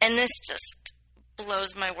 And this just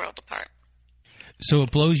blows my world apart. So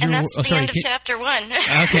it blows your world. And that's the end of chapter 1.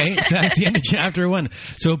 Okay, so that's the end of chapter 1.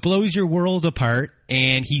 So it blows your world apart,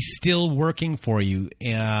 and he's still working for you.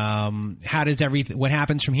 What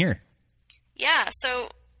happens from here? Yeah, so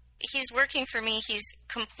he's working for me. He's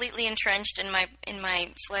completely entrenched in my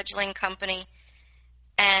fledgling company,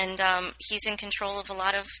 and he's in control of a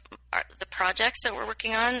lot of the projects that we're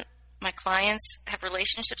working on. My clients have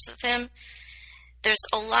relationships with him. There's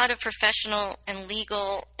a lot of professional and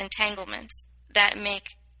legal entanglements that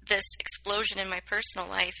make this explosion in my personal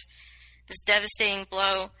life, this devastating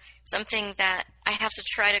blow, something that I have to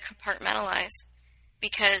try to compartmentalize,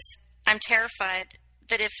 because I'm terrified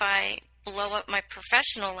that if I blow up my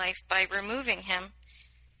professional life by removing him,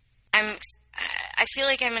 I feel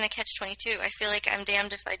like I'm in a catch-22. I feel like I'm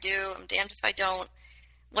damned if I do, I'm damned if I don't.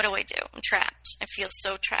 What do I do? I'm trapped. I feel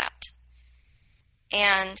so trapped.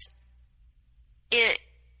 And it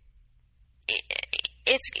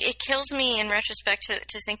kills me in retrospect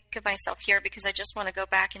to think of myself here, because I just want to go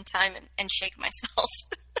back in time and shake myself.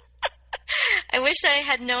 I wish I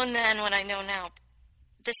had known then what I know now.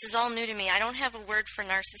 This is all new to me. I don't have a word for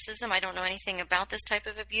narcissism. I don't know anything about this type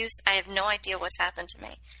of abuse. I have no idea what's happened to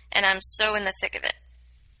me, and I'm so in the thick of it.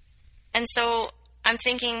 And so I'm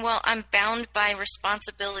thinking, well, I'm bound by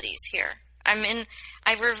responsibilities here.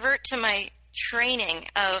 I revert to my training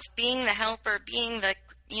of being the helper, being the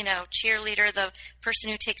cheerleader, the person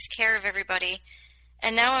who takes care of everybody.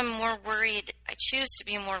 And now I'm more worried. I choose to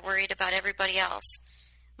be more worried about everybody else.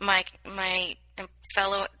 My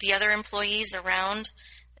the other employees around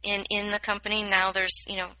in the company. Now there's,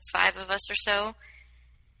 5 of us or so.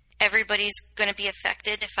 Everybody's going to be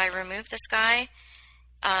affected if I remove this guy.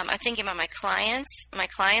 I'm thinking about my clients. My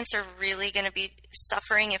clients are really going to be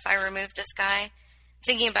suffering if I remove this guy.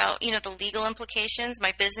 Thinking about, the legal implications.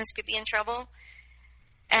 My business could be in trouble.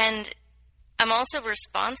 And I'm also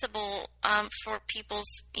responsible for people's,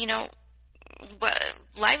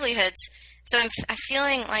 livelihoods. So I'm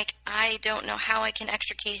feeling like I don't know how I can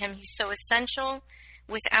extricate him. He's so essential.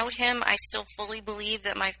 Without him, I still fully believe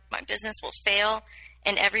that my business will fail,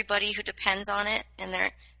 and everybody who depends on it and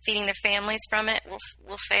they're feeding their families from it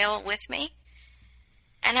will fail with me.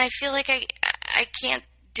 And I feel like I can't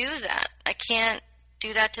do that. I can't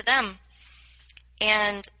do that to them.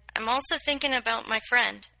 And I'm also thinking about my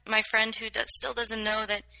friend who still doesn't know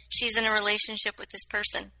that she's in a relationship with this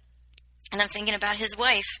person. And I'm thinking about his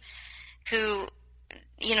wife who,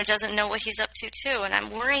 doesn't know what he's up to too. And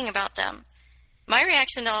I'm worrying about them. My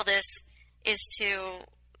reaction to all this is to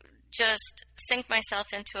just sink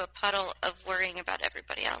myself into a puddle of worrying about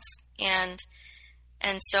everybody else. And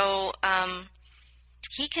so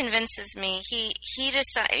he convinces me. He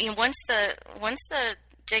decides once the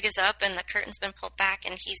jig is up and the curtain's been pulled back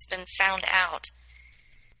and he's been found out,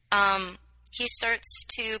 he starts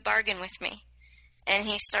to bargain with me, and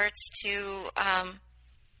he starts to.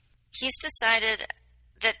 He's decided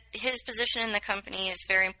that his position in the company is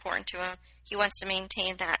very important to him. He wants to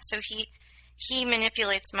maintain that, so he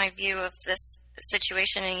manipulates my view of this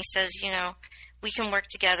situation, and he says, we can work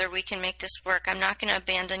together. We can make this work. I'm not going to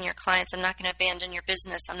abandon your clients. I'm not going to abandon your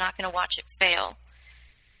business. I'm not going to watch it fail.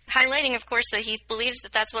 Highlighting, of course, that he believes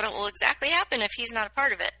that that's what will exactly happen if he's not a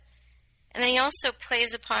part of it. And then he also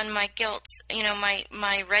plays upon my guilt,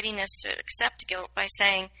 my readiness to accept guilt by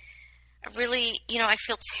saying, I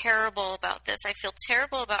feel terrible about this. I feel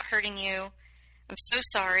terrible about hurting you. I'm so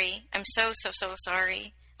sorry. I'm so, so, so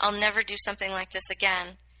sorry. I'll never do something like this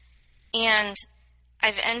again. And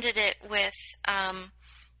I've ended it with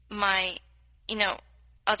my,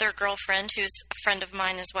 other girlfriend who's a friend of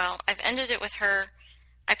mine as well. I've ended it with her.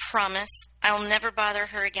 I promise I'll never bother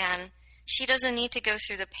her again. She doesn't need to go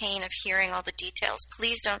through the pain of hearing all the details.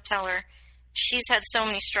 Please don't tell her. She's had so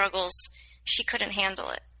many struggles. She couldn't handle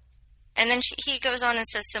it. And then he goes on and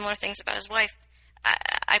says similar things about his wife.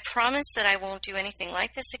 I promise that I won't do anything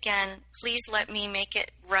like this again. Please let me make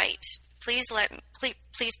it right. Please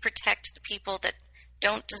protect the people that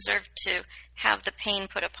don't deserve to have the pain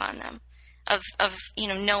put upon them of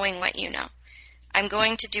knowing what you know. I'm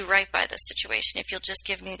going to do right by this situation if you'll just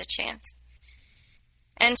give me the chance.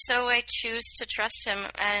 And so I choose to trust him,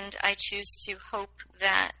 and I choose to hope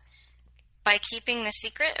that by keeping the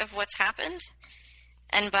secret of what's happened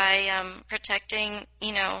and by protecting,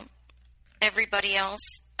 everybody else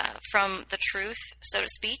from the truth, so to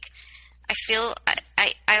speak, I feel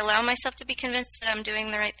I allow myself to be convinced that I'm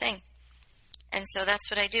doing the right thing. And so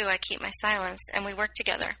that's what I do. I keep my silence, and we work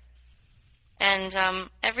together. And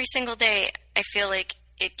every single day, I feel like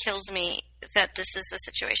it kills me that this is the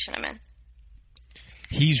situation I'm in.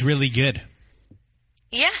 He's really good.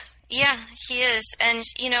 Yeah, he is. And,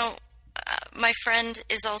 my friend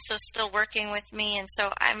is also still working with me, and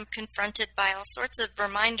so I'm confronted by all sorts of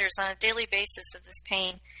reminders on a daily basis of this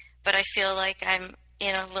pain, but I feel like I'm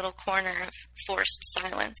in a little corner of forced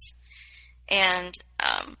silence. And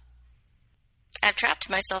I've trapped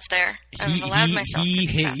myself there. I've allowed myself to be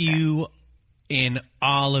trapped there. He hit you in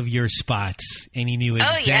all of your spots, and he knew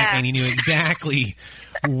exactly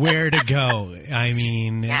where to go. I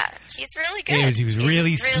mean, yeah, he's really good. He was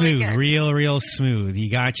really smooth, good. real smooth. He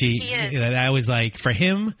got you. He is. That was like, for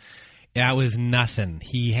him, that was nothing.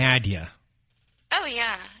 He had you. Oh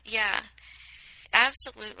yeah,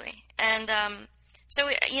 absolutely. And so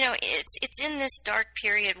it's in this dark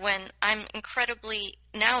period when I'm incredibly.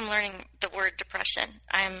 Now I'm learning the word depression.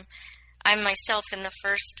 I'm myself in the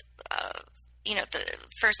first. The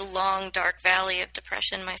first long, dark valley of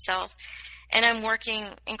depression myself. And I'm working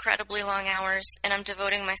incredibly long hours, and I'm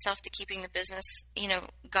devoting myself to keeping the business,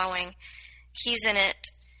 going. He's in it.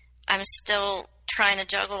 I'm still trying to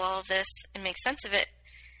juggle all of this and make sense of it.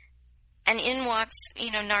 And in walks,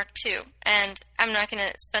 Narc 2. And I'm not going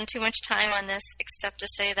to spend too much time on this except to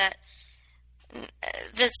say that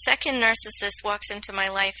the second narcissist walks into my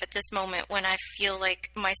life at this moment when I feel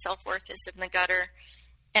like my self-worth is in the gutter,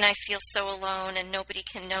 and I feel so alone, and nobody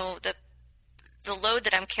can know the load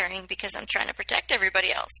that I'm carrying because I'm trying to protect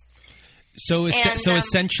everybody else. So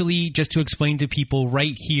essentially, just to explain to people,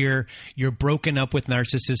 right here, you're broken up with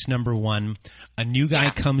narcissist number 1. A new guy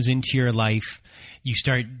comes into your life. You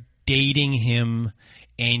start dating him,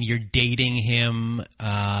 and you're dating him.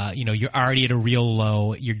 You're already at a real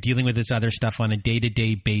low. You're dealing with this other stuff on a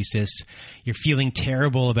day-to-day basis. You're feeling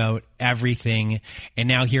terrible about everything. And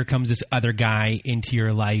now here comes this other guy into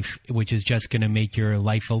your life, which is just going to make your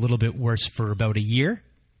life a little bit worse for about a year.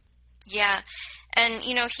 Yeah. And,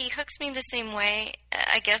 he hooks me the same way.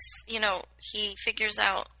 I guess, he figures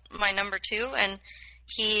out my number 2, and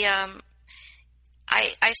he,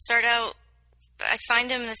 I start out, I find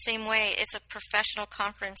him the same way. It's a professional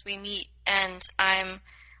conference. We meet, and I'm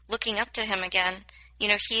looking up to him again.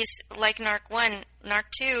 He's like Narc 1. Narc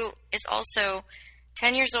 2 is also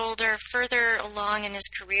 10 years older, further along in his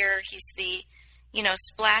career. He's the,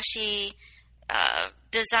 splashy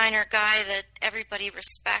designer guy that everybody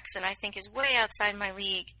respects and I think is way outside my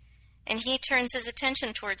league. and he turns his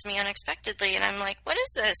attention towards me unexpectedly, and I'm like, what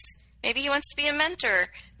is this? Maybe he wants to be a mentor.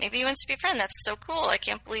 Maybe he wants to be a friend. That's so cool. I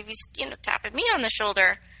can't believe he's, tapping me on the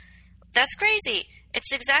shoulder. That's crazy.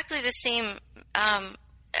 It's exactly the same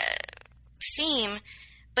theme,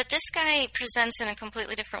 but this guy presents in a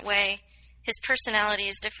completely different way. His personality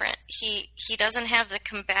is different. He doesn't have the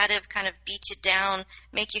combative kind of beat you down,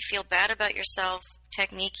 make you feel bad about yourself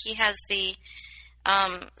technique. He has the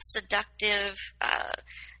seductive,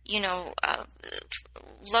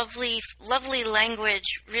 lovely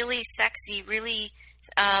language, really sexy, really.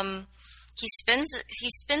 He spins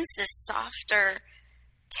this softer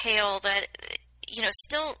tale that,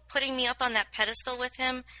 still putting me up on that pedestal with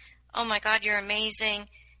him. Oh my God, you're amazing.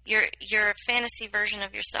 You're a fantasy version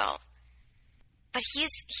of yourself. But he's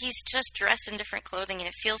just dressed in different clothing, and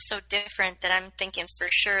it feels so different that I'm thinking for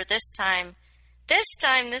sure this time this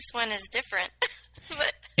one is different.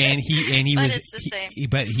 But he was it's the same.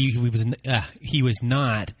 But he was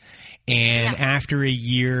not. And after a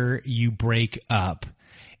year, you break up,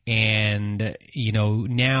 and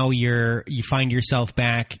now you find yourself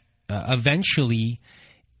back eventually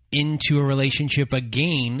into a relationship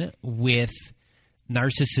again with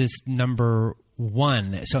narcissist number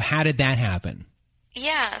 1. So how did that happen?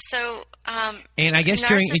 Yeah, so and I guess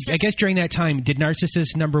during that time, did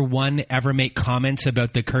narcissist number 1 ever make comments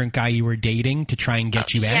about the current guy you were dating to try and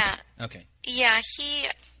get you back? Yeah. Okay. Yeah, he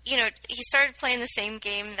started playing the same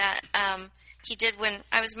game that he did when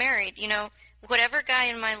I was married. Whatever guy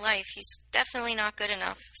in my life, he's definitely not good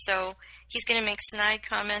enough. So he's going to make snide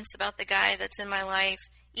comments about the guy that's in my life,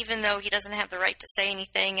 even though he doesn't have the right to say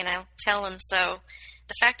anything, and I'll tell him so.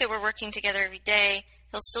 The fact that we're working together every day,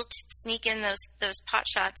 he'll still sneak in those pot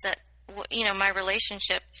shots at my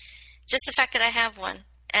relationship. Just the fact that I have one,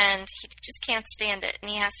 and he just can't stand it,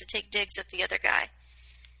 and he has to take digs at the other guy.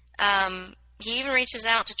 He even reaches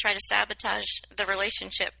out to try to sabotage the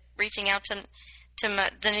relationship, reaching out to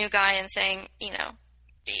the new guy and saying,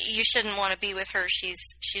 you shouldn't want to be with her. She's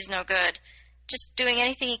no good. Just doing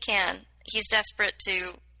anything he can. He's desperate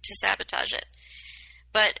to sabotage it.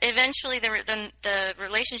 But eventually the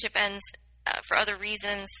relationship ends for other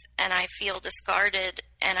reasons, and I feel discarded,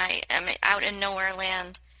 and I am out in nowhere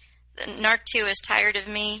land. Narc 2 is tired of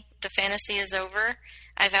me. The fantasy is over.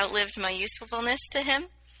 I've outlived my usefulness to him.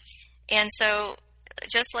 And so,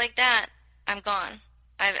 just like that, I'm gone.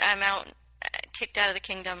 I'm out, kicked out of the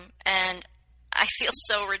kingdom, and I feel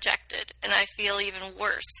so rejected, and I feel even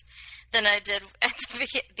worse than I did at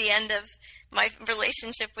the end of my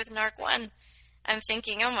relationship with Narc 1. I'm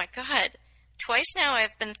thinking, oh my God, twice now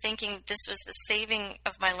I've been thinking this was the saving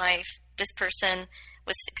of my life. This person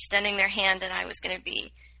was extending their hand, and I was going to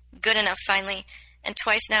be good enough finally. And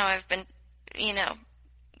twice now I've been,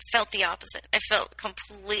 felt the opposite. I felt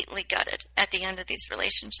completely gutted at the end of these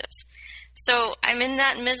relationships. So I'm in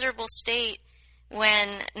that miserable state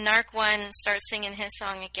when Narc 1 starts singing his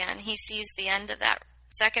song again. He sees the end of that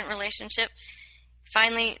second relationship.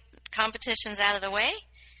 Finally, competition's out of the way.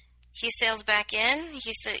 He sails back in.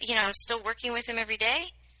 He said, I'm still working with him every day.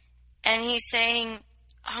 And he's saying,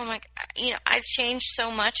 oh my, I've changed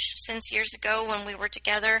so much since years ago when we were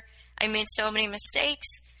together. I made so many mistakes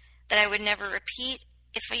that I would never repeat.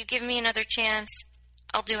 If you give me another chance,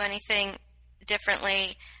 I'll do anything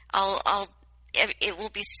differently. It will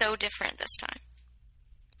be so different this time.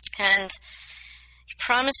 And he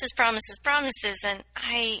promises, and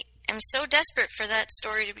I am so desperate for that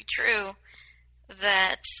story to be true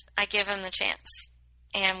that I give him the chance,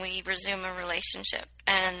 and we resume a relationship.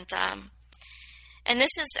 And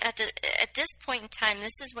this is at this point in time,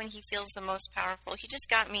 this is when he feels the most powerful. He just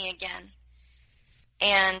got me again,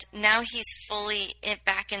 and now he's fully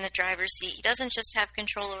back in the driver's seat. He doesn't just have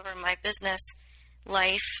control over my business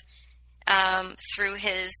life through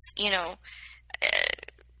his,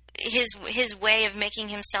 his way of making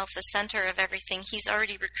himself the center of everything. He's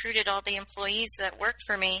already recruited all the employees that work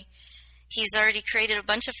for me. He's already created a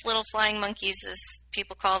bunch of little flying monkeys, as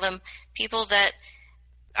people call them, people that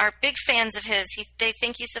are big fans of his. They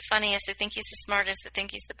think he's the funniest. They think he's the smartest. They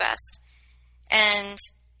think he's the best. And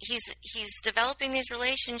he's developing these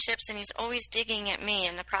relationships, and he's always digging at me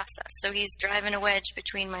in the process. So he's driving a wedge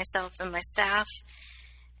between myself and my staff,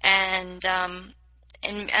 and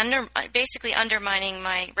basically undermining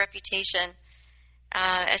my reputation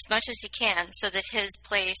as much as he can, so that his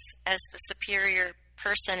place as the superior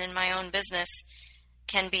person in my own business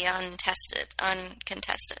can be uncontested.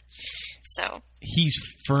 So he's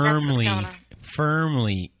firmly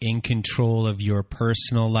in control of your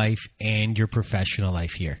personal life and your professional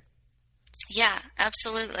life here. Yeah,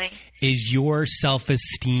 absolutely. Is your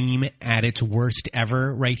self-esteem at its worst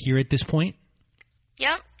ever right here at this point?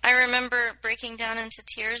 Yep. I remember breaking down into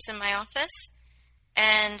tears in my office.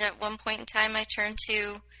 And at one point in time, I turned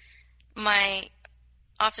to my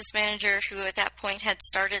office manager, who at that point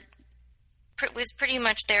was pretty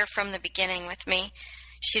much there from the beginning with me.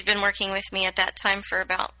 She'd been working with me at that time for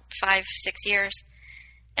about 5-6 years.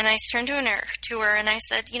 And I turned to her and I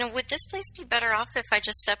said, would this place be better off if I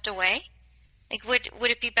just stepped away? Like,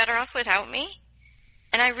 would it be better off without me?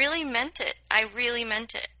 And I really meant it. I really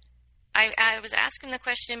meant it. I was asking the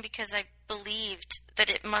question because I believed that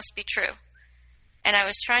it must be true. And I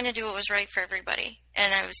was trying to do what was right for everybody.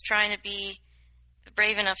 And I was trying to be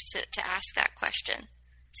brave enough to ask that question,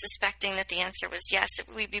 suspecting that the answer was yes,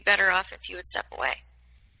 we'd be better off if you would step away.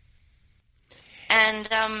 And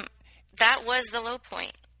that was the low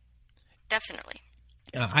point, definitely.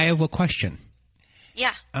 I have a question.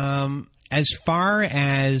 Yeah. As far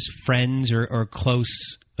as friends or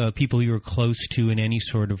close people you're close to in any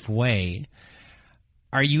sort of way,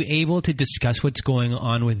 are you able to discuss what's going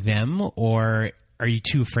on with them, or are you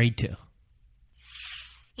too afraid to?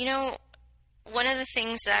 One of the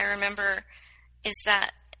things that I remember is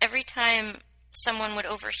that every time someone would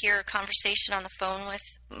overhear a conversation on the phone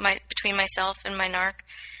between myself and my narc,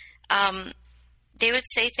 they would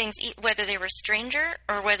say things, whether they were a stranger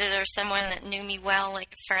or whether they were someone that knew me well,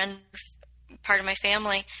 like a friend, part of my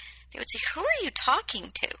family. They would say, "Who are you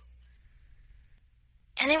talking to?"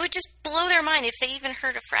 And it would just blow their mind. If they even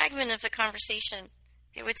heard a fragment of the conversation,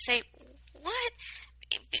 they would say, "What?"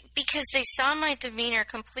 Because they saw my demeanor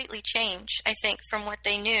completely change, I think, from what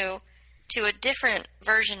they knew to a different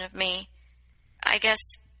version of me. I guess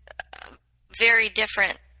very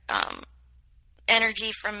different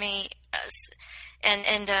energy from me.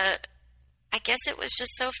 And I guess it was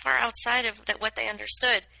just so far outside of what they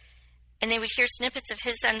understood. And they would hear snippets of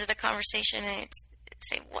his end of the conversation and they'd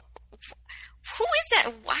say, who is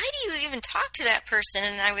that? Why do you even talk to that person?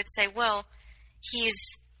 And I would say, well, he's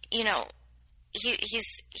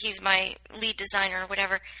my lead designer or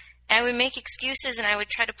whatever. And I would make excuses and I would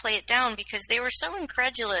try to play it down because they were so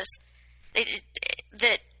incredulous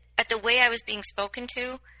that at the way I was being spoken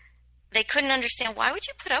to, they couldn't understand, why would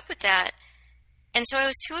you put up with that? And so I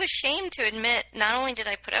was too ashamed to admit, not only did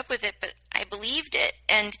I put up with it, but I believed it.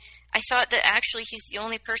 And I thought that actually he's the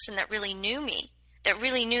only person that really knew me, that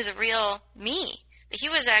really knew the real me, that he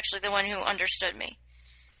was actually the one who understood me.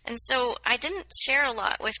 And so I didn't share a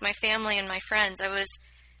lot with my family and my friends. I was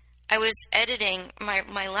editing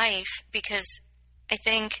my life because I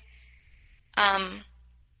think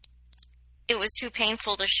it was too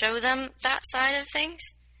painful to show them that side of things.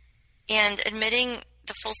 And admitting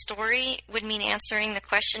the full story would mean answering the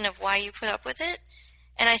question of why you put up with it.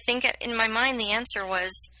 And I think in my mind the answer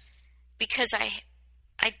was because I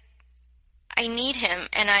need him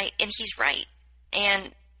and he's right.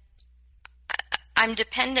 And I'm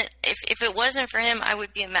dependent. If it wasn't for him, I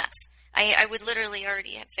would be a mess. I would literally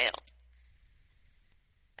already have failed.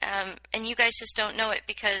 And you guys just don't know it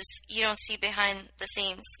because you don't see behind the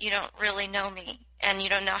scenes. You don't really know me, and you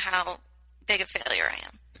don't know how big a failure I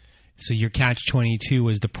am. So your catch-22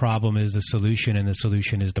 was the problem is the solution, and the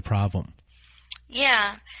solution is the problem.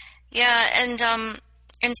 Yeah, and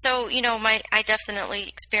so I definitely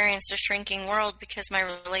experienced a shrinking world because my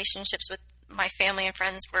relationships with my family and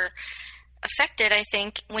friends were affected. I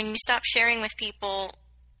think when you stop sharing with people,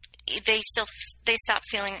 they stop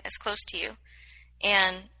feeling as close to you,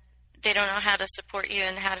 and they don't know how to support you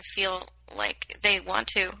and how to feel like they want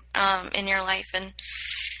to in your life.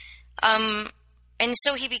 And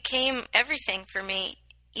so he became everything for me.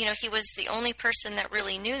 He was the only person that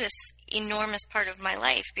really knew this enormous part of my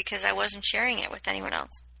life because I wasn't sharing it with anyone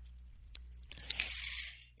else.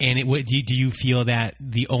 And do you feel that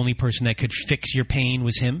the only person that could fix your pain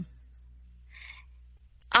was him?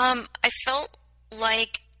 I felt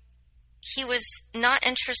like he was not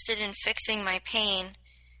interested in fixing my pain.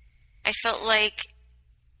 I felt like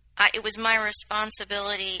it was my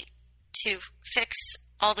responsibility to fix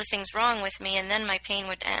all the things wrong with me, and then my pain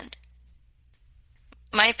would end.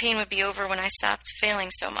 My pain would be over when I stopped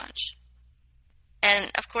failing so much.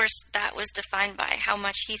 And, of course, that was defined by how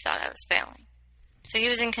much he thought I was failing. So he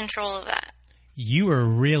was in control of that. You were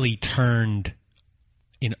really turned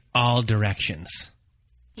in all directions.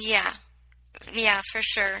 Yeah, for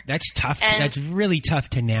sure. That's tough. That's really tough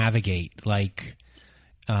to navigate. Like,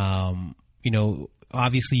 obviously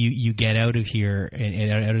you get out of here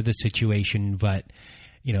and out of the situation, but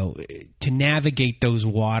to navigate those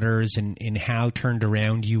waters and how turned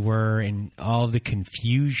around you were and all the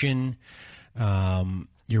confusion,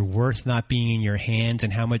 your worth not being in your hands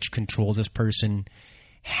and how much control this person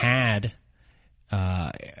had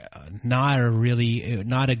not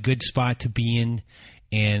a good spot to be in,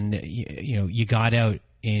 and you got out,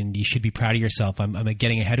 and you should be proud of yourself. I'm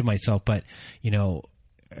getting ahead of myself, but you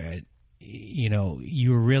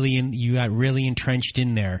got really entrenched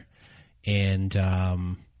in there, and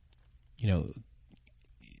you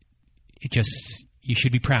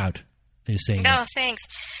should be proud. I'm just saying. Oh, that. Thanks.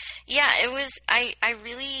 Yeah, it was. I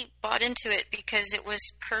really bought into it because it was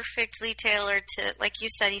perfectly tailored to, like you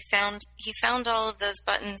said, he found all of those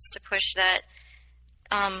buttons to push that.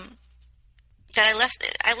 That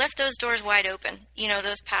I left those doors wide open.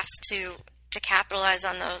 Those paths to capitalize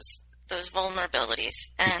on those vulnerabilities.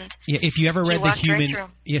 And if you ever read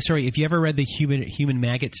if you ever read the human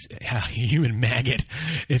maggot,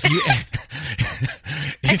 if you,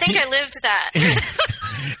 I think I lived that.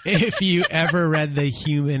 If you ever read the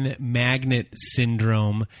human magnet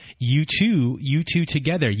syndrome, you two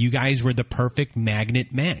together, you guys were the perfect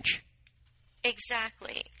magnet match.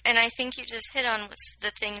 Exactly. And I think you just hit on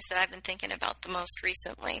the things that I've been thinking about the most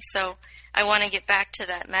recently. So I want to get back to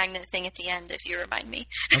that magnet thing at the end, if you remind me.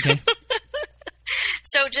 Okay.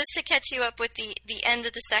 So just to catch you up with the end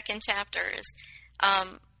of the second chapter is,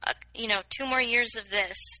 2 more years of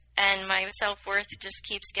this, and my self-worth just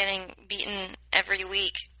keeps getting beaten every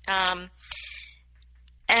week.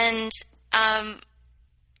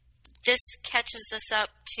 This catches us up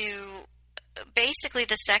to basically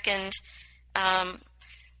the second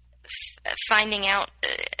finding out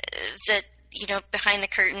that, behind the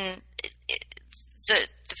curtain, the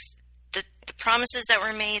promises that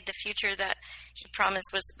were made, the future that he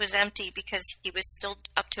promised was empty, because he was still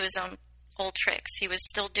up to his own old tricks. He was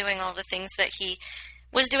still doing all the things that he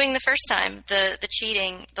was doing the first time, the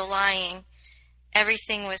cheating, the lying.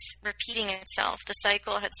 Everything was repeating itself. The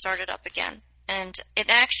cycle had started up again. And it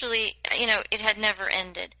actually, it had never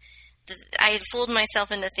ended. I had fooled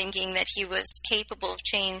myself into thinking that he was capable of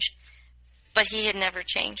change, but he had never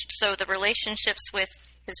changed. So the relationships with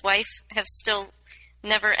his wife have still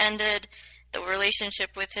never ended. The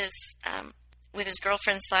relationship with his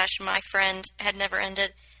girlfriend / my friend had never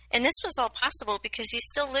ended. And this was all possible because he's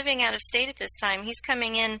still living out of state at this time. He's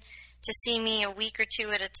coming in to see me a week or two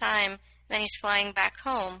at a time, then he's flying back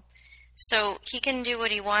home. So he can do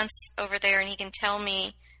what he wants over there, and he can tell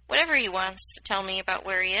me whatever he wants to tell me about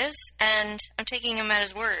where he is, and I'm taking him at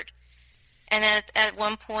his word. And at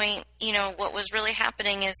one point, what was really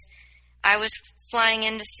happening is I was flying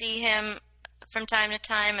in to see him from time to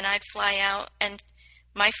time, and I'd fly out, and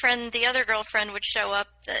my friend, the other girlfriend, would show up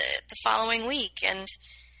the following week. And,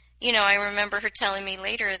 I remember her telling me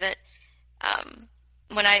later that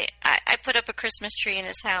when I put up a Christmas tree in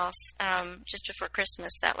his house just before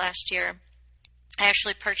Christmas that last year, I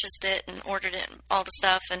actually purchased it and ordered it and all the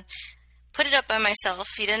stuff and put it up by myself.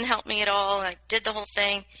 He didn't help me at all. I did the whole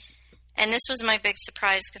thing. And this was my big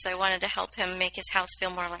surprise because I wanted to help him make his house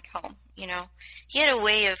feel more like home. He had a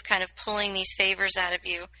way of kind of pulling these favors out of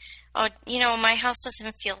you. Oh, my house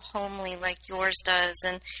doesn't feel homely like yours does.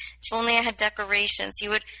 And if only I had decorations. He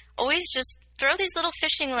would always just throw these little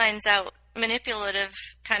fishing lines out, manipulative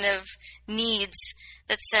kind of needs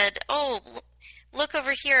that said, oh, look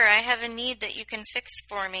over here, I have a need that you can fix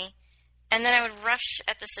for me. And then I would rush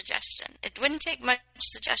at the suggestion. It wouldn't take much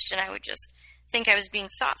suggestion. I would just think I was being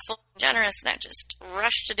thoughtful and generous, and I'd just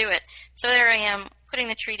rush to do it. So there I am, putting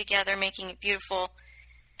the tree together, making it beautiful.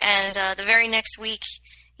 And the very next week,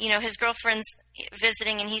 his girlfriend's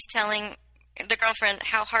visiting, and he's telling the girlfriend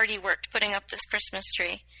how hard he worked putting up this Christmas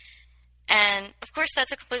tree. And, of course,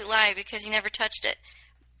 that's a complete lie because he never touched it.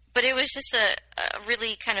 But it was just a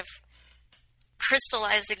really kind of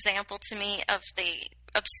crystallized example to me of the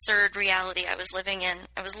absurd reality I was living in.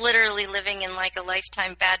 I was literally living in like a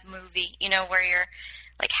Lifetime bad movie, where you're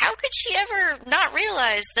like, how could she ever not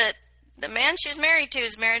realize that the man she's married to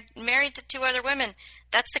is married to 2 other women?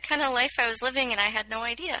 That's the kind of life I was living, and I had no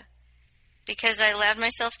idea because I allowed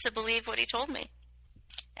myself to believe what he told me.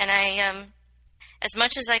 And I, as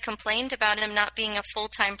much as I complained about him not being a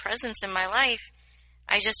full-time presence in my life,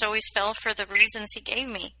 I just always fell for the reasons he gave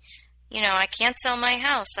me. I can't sell my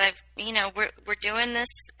house. We're doing this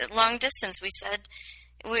long distance. We said,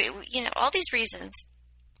 all these reasons.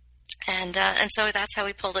 And so that's how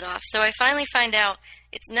we pulled it off. So I finally find out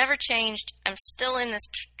it's never changed. I'm still in this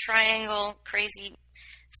triangle, crazy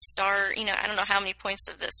star. I don't know how many points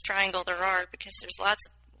of this triangle there are because there's lots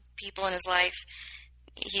of people in his life.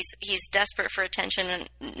 He's desperate for attention, and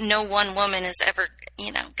no one woman is ever,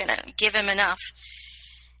 gonna give him enough.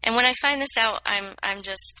 And when I find this out, I'm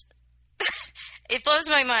just, it blows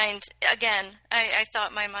my mind. Again, I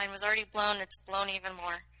thought my mind was already blown. It's blown even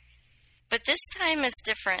more. But this time is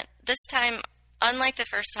different. This time, unlike the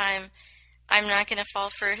first time, I'm not going to fall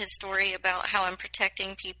for his story about how I'm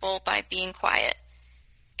protecting people by being quiet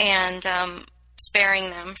and sparing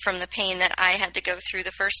them from the pain that I had to go through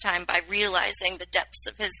the first time by realizing the depths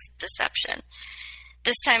of his deception.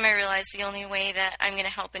 This time I realized the only way that I'm going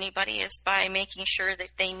to help anybody is by making sure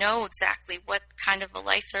that they know exactly what kind of a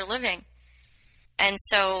life they're living. And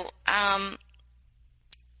so I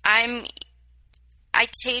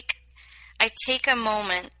take a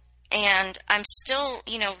moment, and I'm still,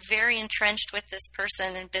 very entrenched with this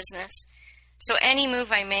person in business. So any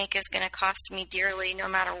move I make is going to cost me dearly, no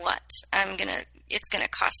matter what. It's going to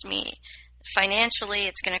cost me financially.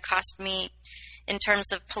 It's going to cost me in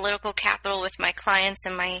terms of political capital with my clients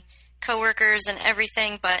and my coworkers and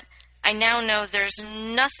everything. But I now know there's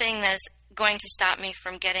nothing that's going to stop me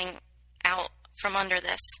from getting out from under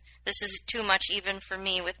this. This is too much even for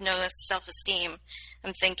me with no self-esteem.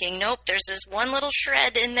 I'm thinking, nope, there's this one little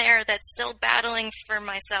shred in there that's still battling for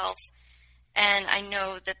myself. And I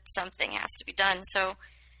know that something has to be done. So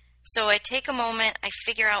I take a moment, I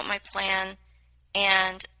figure out my plan,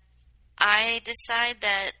 and I decide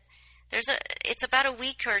that it's about a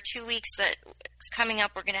week or 2 weeks that's coming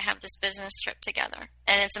up. We're going to have this business trip together,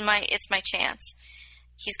 and it's my chance.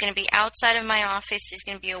 He's going to be outside of my office. He's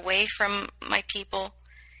going to be away from my people.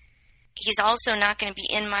 He's also not going to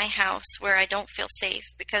be in my house where I don't feel safe,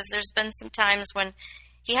 because there's been some times when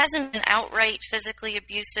he hasn't been outright physically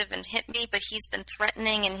abusive and hit me, but he's been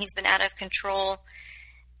threatening and he's been out of control.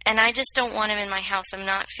 And I just don't want him in my house. I'm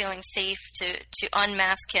not feeling safe to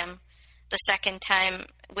unmask him the second time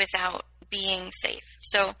without being safe.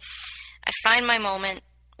 So I find my moment.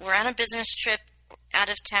 We're on a business trip out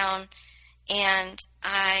of town, and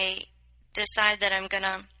I decide that I'm going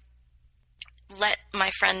to let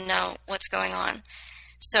my friend know what's going on.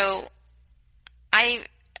 So I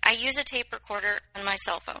use a tape recorder on my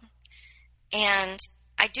cell phone. And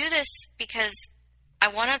I do this because I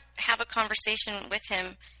want to have a conversation with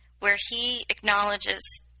him where he acknowledges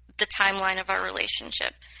the timeline of our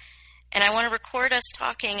relationship. And I want to record us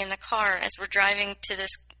talking in the car as we're driving to this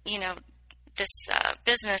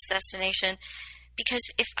business destination, because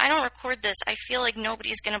if I don't record this, I feel like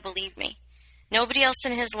nobody's going to believe me. Nobody else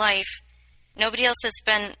in his life, nobody else that's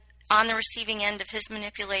been on the receiving end of his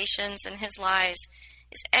manipulations and his lies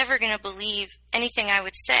is ever going to believe anything I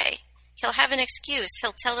would say. He'll have an excuse.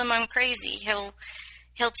 He'll tell them I'm crazy. He'll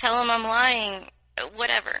tell them I'm lying,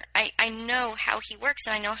 whatever. I know how he works,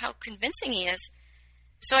 and I know how convincing he is.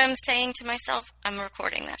 So I'm saying to myself, I'm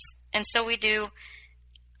recording this. And so we do.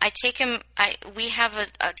 I take him, we have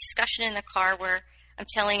a discussion in the car where I'm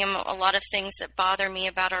telling him a lot of things that bother me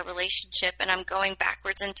about our relationship, and I'm going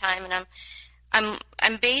backwards in time, and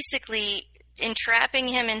I'm basically entrapping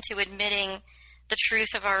him into admitting the truth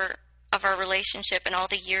of our relationship and all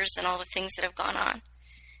the years and all the things that have gone on,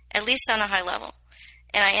 at least on a high level.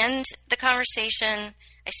 And I end the conversation,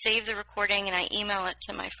 I save the recording, and I email it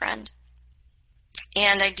to my friend.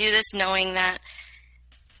 And I do this knowing that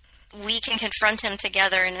we can confront him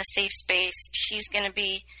together in a safe space. She's going to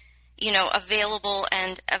be, available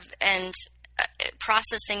and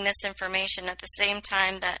processing this information at the same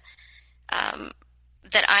time that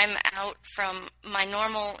I'm out from my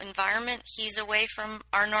normal environment. He's away from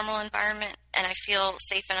our normal environment, and I feel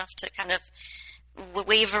safe enough to kind of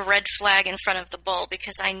wave a red flag in front of the bull,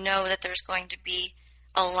 because I know that there's going to be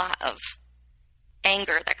a lot of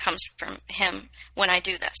anger that comes from him when I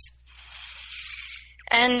do this.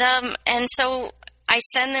 And so I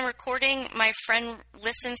send the recording. My friend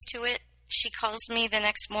listens to it. She calls me the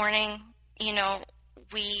next morning.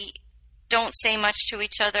 We don't say much to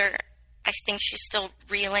each other. I think she's still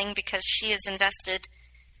reeling because she is invested.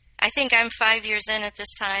 I think I'm 5 years in at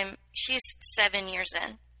this time. She's 7 years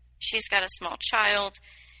in. She's got a small child.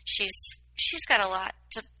 She's got a lot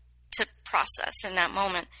to process in that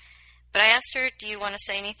moment. But I asked her, do you want to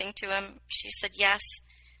say anything to him? She said yes.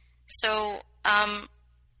 So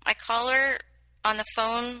I call her on the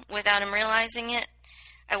phone without him realizing it.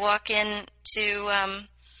 I walk in to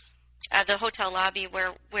the hotel lobby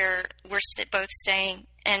where we're both staying.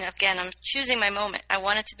 And again, I'm choosing my moment. I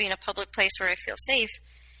want it to be in a public place where I feel safe.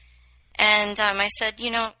 And I said,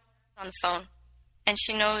 on the phone. And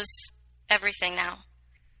she knows everything now.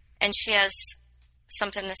 And she has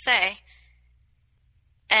something to say.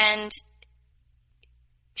 And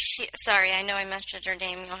sorry, I know I mentioned her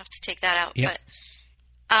name. You'll have to take that out. Yep.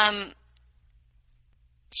 But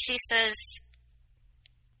she says,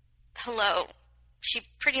 hello. She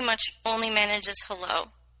pretty much only manages hello.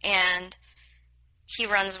 And he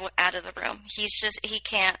runs out of the room. He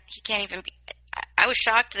can't even be. I was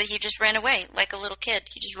shocked that he just ran away like a little kid.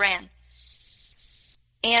 He just ran.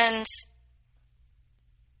 And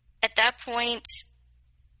at that point,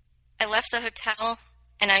 I left the hotel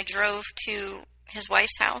and I drove to his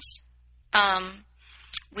wife's house.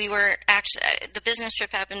 We were actually, the business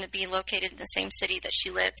trip happened to be located in the same city that she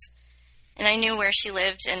lives. And I knew where she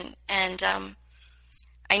lived, and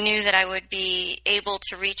I knew that I would be able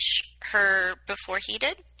to reach her before he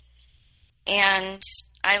did. And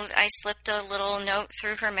I slipped a little note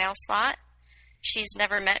through her mail slot. She's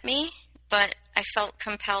never met me, but I felt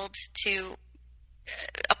compelled to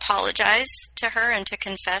apologize to her and to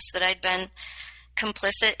confess that I'd been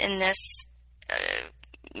complicit in this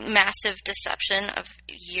massive deception of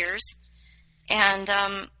years, and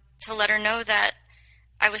to let her know that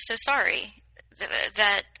I was so sorry,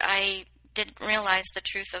 that I didn't realize the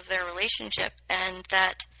truth of their relationship and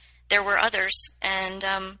that there were others. And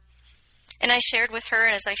I shared with her,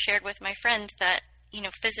 as I shared with my friend, that, you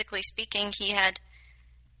know, physically speaking,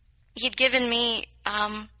 he'd given me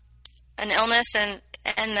an illness, and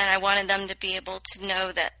that I wanted them to be able to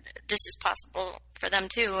know that this is possible for them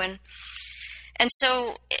too. And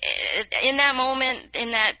so in that moment,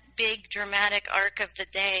 in that big dramatic arc of the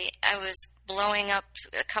day, I was blowing up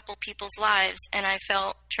a couple people's lives, and I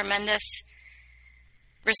felt tremendous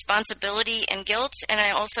responsibility and guilt, and I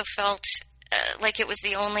also felt like it was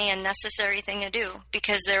the only and necessary thing to do,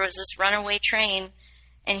 because there was this runaway train,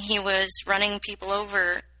 and he was running people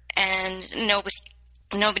over, and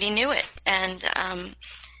nobody knew it, and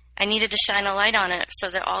I needed to shine a light on it so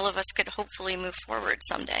that all of us could hopefully move forward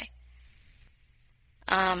someday.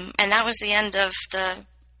 And that was the end of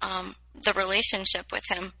the relationship with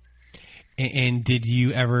him. And did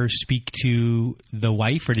you ever speak to the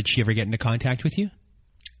wife, or did she ever get into contact with you?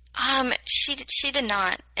 She did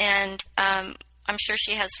not, and I'm sure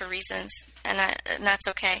she has her reasons, and that's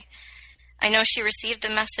okay. I know she received the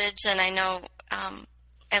message, and I know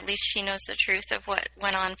at least she knows the truth of what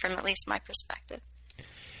went on from at least my perspective.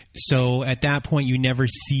 So at that point, you never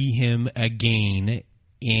see him again,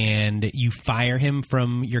 and you fire him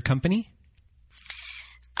from your company?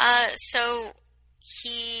 So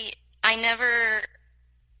I never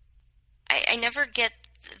get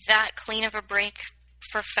that clean of a break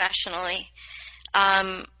professionally.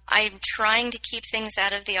 I'm trying to keep things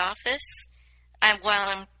out of the office, while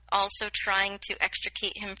I'm also trying to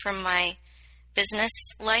extricate him from my business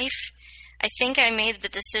life. I think I made the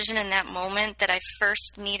decision in that moment that I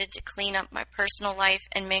first needed to clean up my personal life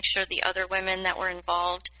and make sure the other women that were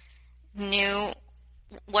involved knew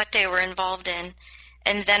what they were involved in,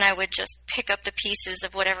 and then I would just pick up the pieces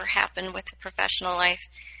of whatever happened with the professional life.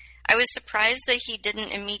 I was surprised that he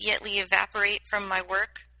didn't immediately evaporate from my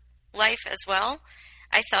work life as well.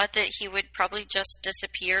 I thought that he would probably just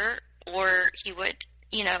disappear, or he would,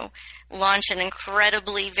 launch an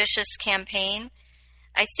incredibly vicious campaign.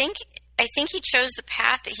 I think he chose the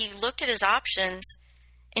path that he looked at his options,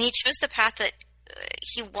 and he chose the path that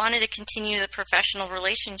he wanted to continue the professional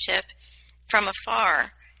relationship from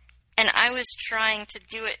afar. And I was trying to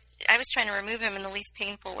do it. I was trying to remove him in the least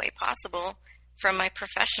painful way possible from my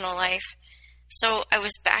professional life. So I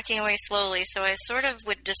was backing away slowly. So I sort of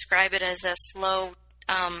would describe it as a slow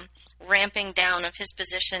ramping down of his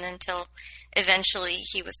position until eventually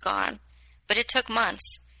he was gone. But it took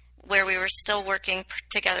months where we were still working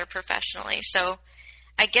together professionally. So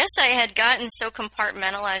I guess I had gotten so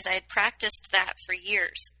compartmentalized. I had practiced that for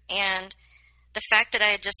years. And the fact that I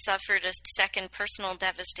had just suffered a second personal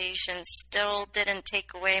devastation still didn't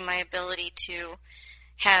take away my ability to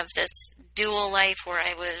have this dual life where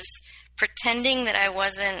I was pretending that I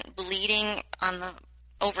wasn't bleeding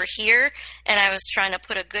over here, and I was trying to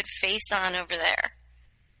put a good face on over there.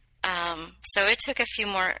 So it took a few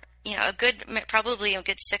more, probably a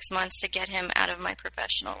good 6 months to get him out of my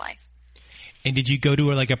professional life. And did you go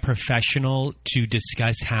to a professional to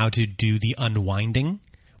discuss how to do the unwinding,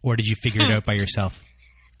 or did you figure it out by yourself?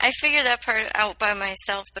 I figured that part out by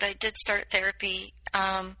myself, but I did start therapy,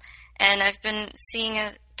 and I've been seeing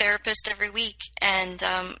a therapist every week, and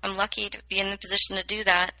I'm lucky to be in the position to do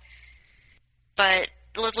that. But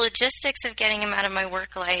the logistics of getting him out of my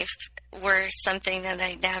work life were something that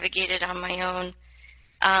I navigated on my own.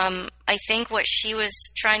 I think what she was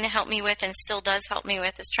trying to help me with, and still does help me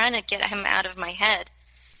with, is trying to get him out of my head,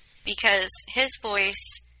 because his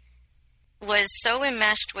voice was so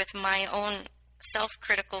enmeshed with my own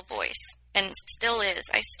self-critical voice, and still is.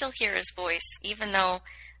 I still hear his voice, even though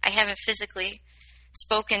I haven't physically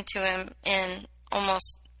spoken to him in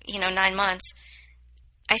almost, 9 months.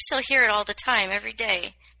 I still hear it all the time, every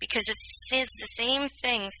day, because it says the same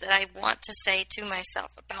things that I want to say to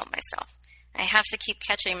myself about myself. I have to keep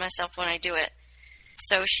catching myself when I do it.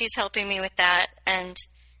 So she's helping me with that, and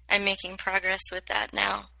I'm making progress with that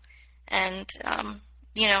now. And,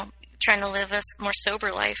 trying to live a more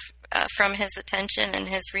sober life from his attention and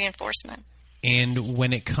his reinforcement. And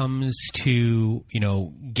when it comes to,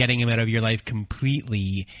 getting him out of your life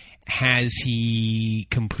completely, has he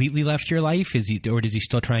completely left your life? Or does he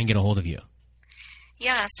still try and get a hold of you?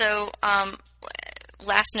 Yeah. So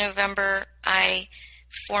last November, I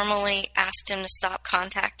formally asked him to stop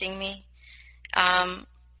contacting me. And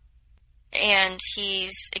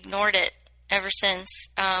he's ignored it ever since.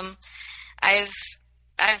 I've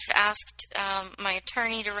asked my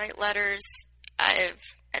attorney to write letters. I've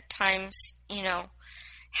at times,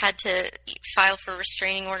 had to file for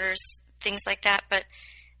restraining orders, things like that. But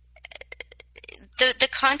the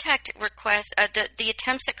contact request, the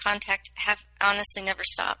attempts at contact have honestly never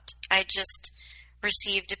stopped. I just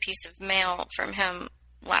received a piece of mail from him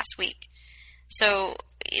last week. So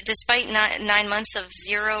despite 9 months of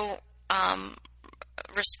zero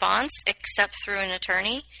response, except through an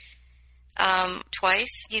attorney,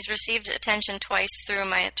 twice. He's received attention twice through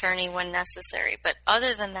my attorney when necessary. But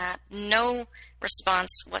other than that, no response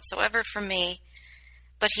whatsoever from me.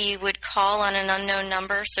 But he would call on an unknown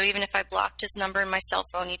number. So even if I blocked his number in my cell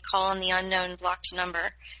phone, he'd call on the unknown blocked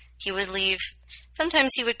number. He would leave.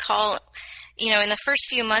 Sometimes he would call, in the first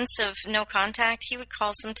few months of no contact, he would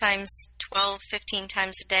call sometimes 12, 15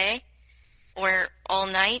 times a day or all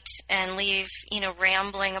night and leave,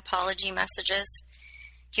 rambling apology messages.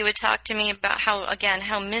 He would talk to me about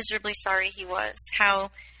how miserably sorry he was,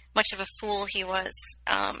 how much of a fool he was,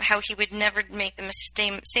 how he would never make the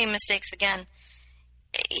same mistakes again.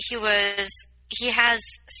 He has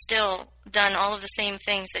still done all of the same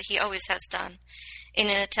things that he always has done in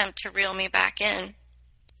an attempt to reel me back in.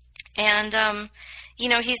 And,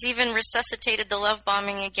 he's even resuscitated the love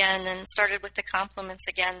bombing again and started with the compliments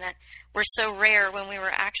again that were so rare when we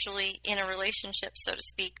were actually in a relationship, so to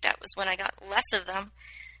speak. That was when I got less of them.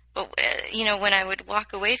 But, when I would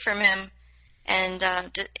walk away from him and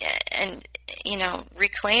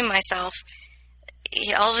reclaim myself,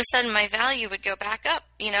 all of a sudden my value would go back up,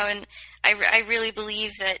 and I really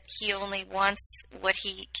believe that he only wants what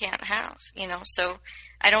he can't have, so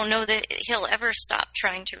I don't know that he'll ever stop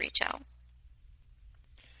trying to reach out.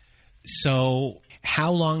 So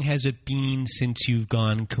how long has it been since you've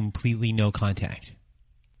gone completely no contact?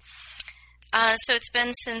 So it's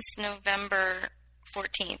been since November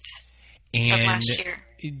 14th and of last year.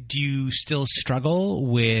 Do you still struggle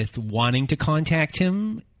with wanting to contact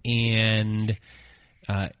him? And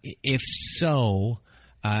if so,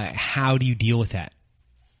 how do you deal with that?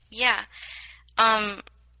 Yeah.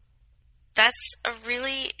 That's a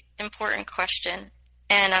really important question,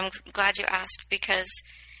 and I'm glad you asked because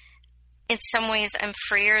in some ways I'm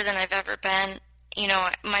freer than I've ever been.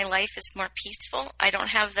 My life is more peaceful. I don't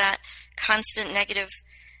have that constant negative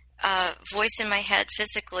voice in my head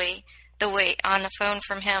physically the way on the phone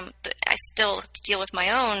from him. I still deal with my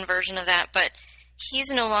own version of that, but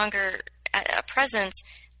he's no longer a presence.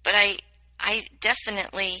 But I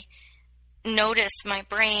definitely notice my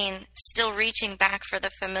brain still reaching back for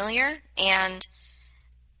the familiar, and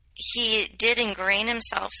he did ingrain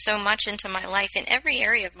himself so much into my life, in every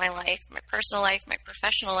area of my life, my personal life, my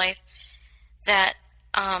professional life, that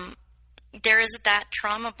there is that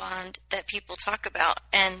trauma bond that people talk about,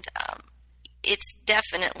 and it's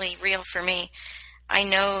definitely real for me. I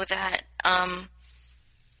know that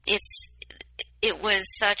it was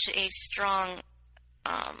such a strong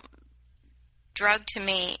drug to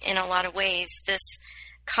me in a lot of ways, this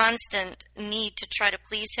constant need to try to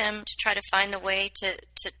please him, to try to find the way to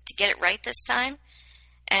get it right this time.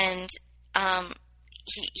 And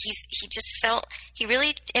he just felt, he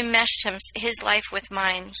really enmeshed his life with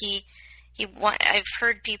mine. I've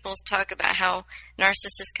heard people talk about how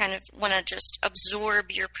narcissists kind of want to just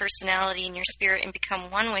absorb your personality and your spirit and become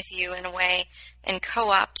one with you in a way and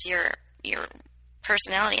co-opt your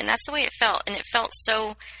personality. And that's the way it felt. And it felt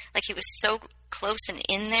so like he was so close and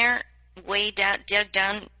in there, way down, dug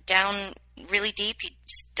down really deep. He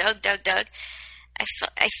just dug.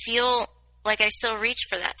 I feel like I still reach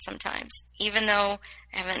for that sometimes, even though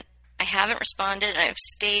I haven't responded and I've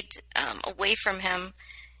stayed away from him.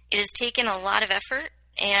 It has taken a lot of effort,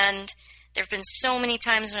 and there have been so many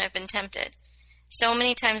times when I've been tempted, so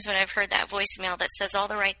many times when I've heard that voicemail that says all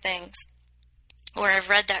the right things, or I've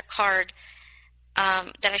read that card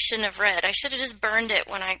that I shouldn't have read. I should have just burned it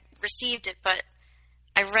when I received it, but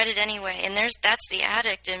I read it anyway. And that's the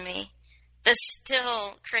addict in me that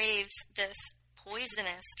still craves this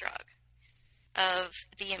poisonous drug of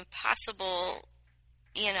the impossible,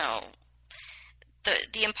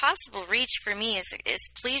 the impossible reach for me is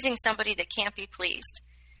pleasing somebody that can't be pleased.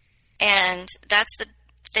 And that's the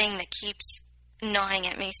thing that keeps gnawing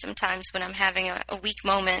at me sometimes when I'm having a weak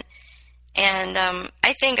moment. And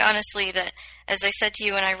I think, honestly, that, as I said to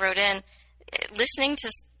you when I wrote in, listening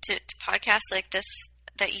to podcasts like this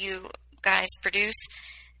that you guys produce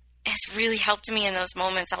has really helped me in those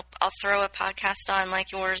moments. I'll throw a podcast on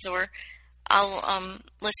like yours, or I'll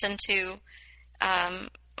listen to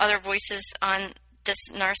other voices on this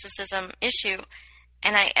narcissism issue,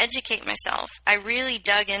 and I educate myself. I really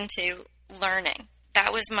dug into learning.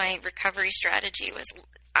 That was my recovery strategy, was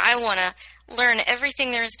I want to learn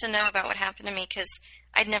everything there is to know about what happened to me, because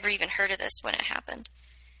I'd never even heard of this when it happened.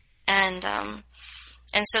 And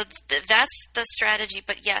so that's the strategy.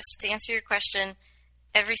 But yes, to answer your question,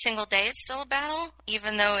 every single day it's still a battle,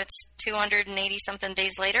 even though it's 280-something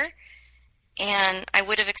days later. And I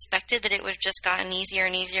would have expected that it would have just gotten easier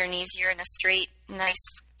and easier and easier in a straight, nice,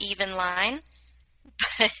 even line.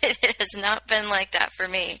 But it has not been like that for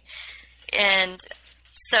me. And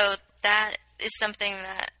so that is something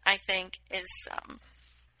that I think is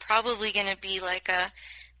probably going to be like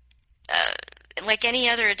like any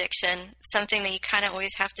other addiction, something that you kind of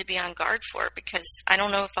always have to be on guard for, because I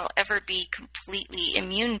don't know if I'll ever be completely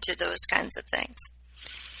immune to those kinds of things.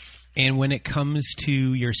 And when it comes to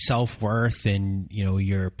your self-worth and, you know,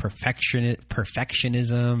 your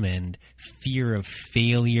perfectionism and fear of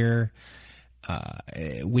failure,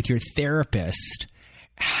 with your therapist,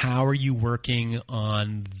 how are you working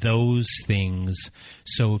on those things?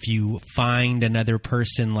 So if you find another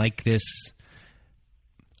person like this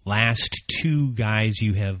last two guys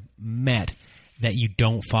you have met, that you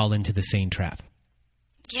don't fall into the same trap?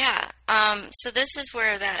 Yeah. So this is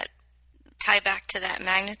where that tie back to that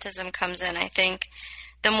magnetism comes in. I think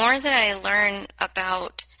the more that I learn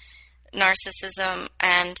about narcissism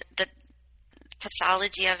and the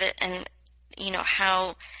pathology of it, and, you know,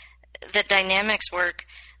 how the dynamics work,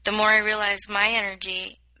 the more I realize my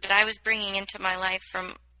energy that I was bringing into my life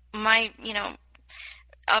from my, you know,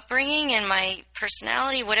 upbringing and my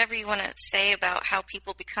personality, whatever you want to say about how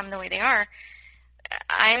people become the way they are,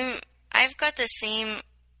 I've got the same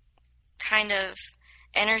kind of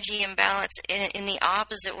energy imbalance in the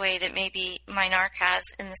opposite way that maybe my narc has,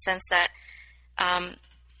 in the sense that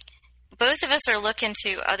both of us are looking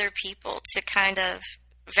to other people to kind of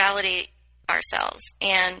validate ourselves.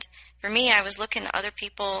 And for me, I was looking to other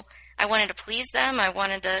people. I wanted to please them. I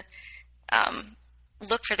wanted to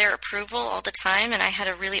look for their approval all the time, and I had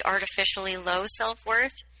a really artificially low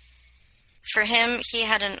self-worth. For him, he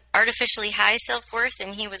had an artificially high self-worth,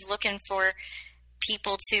 and he was looking for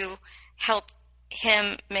people to help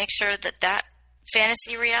him make sure that that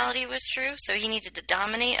fantasy reality was true. So he needed to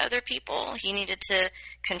dominate other people. He needed to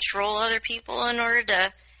control other people in order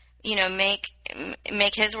to, you know, make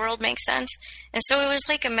his world make sense. And so it was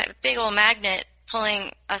like a big old magnet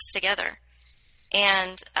pulling us together.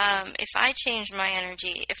 And if I change my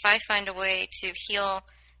energy, if I find a way to heal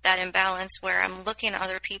that imbalance where I'm looking at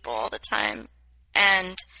other people all the time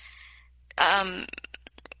and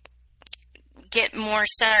get more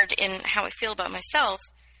centered in how I feel about myself,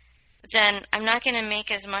 then I'm not going to make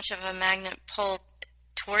as much of a magnet pull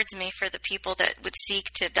towards me for the people that would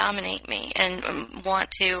seek to dominate me and want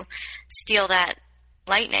to steal that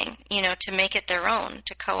lightning, you know, to make it their own,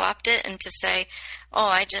 to co-opt it and to say, oh,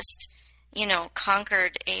 I just, you know,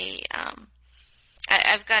 conquered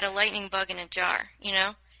I've got a lightning bug in a jar, you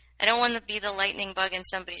know. I don't want to be the lightning bug in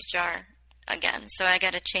somebody's jar again. So I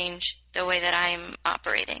got to change the way that I'm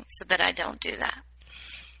operating so that I don't do that.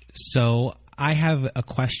 So I have a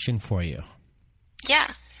question for you.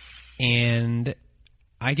 Yeah. And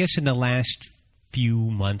I guess in the last few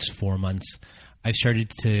months, 4 months, I've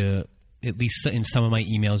started to, at least in some of my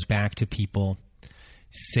emails back to people,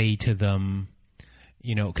 say to them,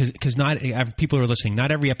 you know, because not people who are listening,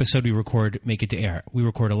 not every episode we record make it to air. We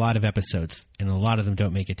record a lot of episodes, and a lot of them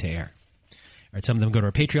don't make it to air. Or some of them go to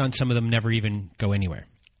our Patreon, some of them never even go anywhere.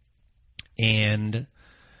 And,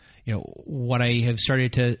 you know, what I have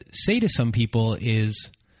started to say to some people is,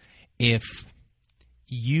 if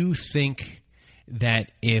you think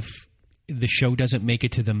that if the show doesn't make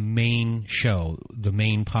it to the main show, the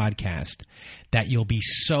main podcast, that you'll be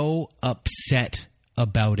so upset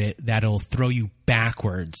about it that'll throw you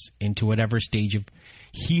backwards into whatever stage of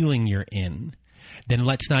healing you're in, then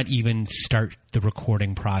let's not even start the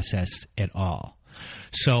recording process at all.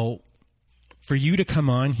 So for you to come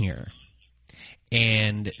on here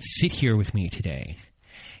and sit here with me today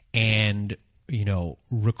and, you know,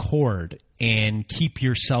 record and keep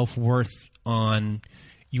your self-worth on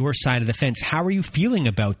your side of the fence, how are you feeling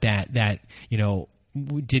about that? That, you know,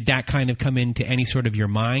 did that kind of come into any sort of your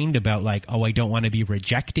mind about like, oh, I don't want to be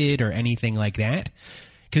rejected or anything like that?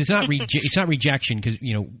 Because it's not it's not rejection, because,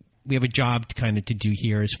 you know, a job to do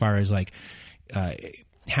here as far as like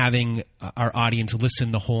having our audience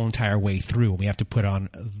listen the whole entire way through. We have to put on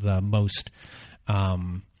the most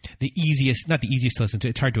the easiest, not the easiest to listen to,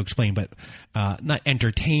 it's hard to explain, but not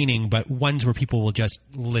entertaining, but ones where people will just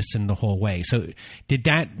listen the whole way. So did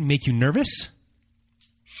that make you nervous?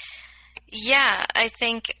 Yeah, I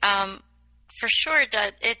think for sure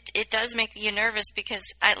it does make you nervous because,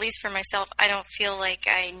 at least for myself, I don't feel like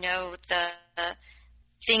I know the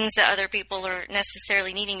things that other people are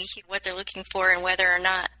necessarily needing to hear, what they're looking for, and whether or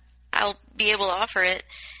not I'll be able to offer it.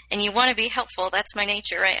 And you want to be helpful. That's my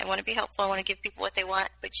nature, right? I want to be helpful. I want to give people what they want,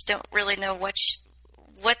 but you don't really know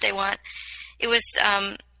what they want. It was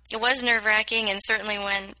nerve-wracking, and certainly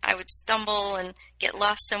when I would stumble and get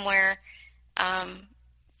lost somewhere,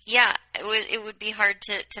 it would be hard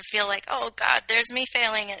to feel like, oh, God, there's me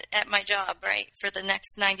failing at my job, right, for the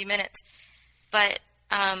next 90 minutes. But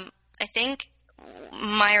I think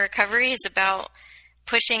my recovery is about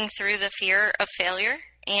pushing through the fear of failure.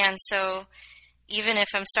 And so even if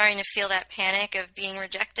I'm starting to feel that panic of being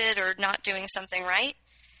rejected or not doing something right,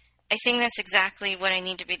 I think that's exactly what I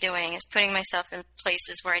need to be doing, is putting myself in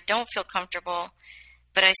places where I don't feel comfortable,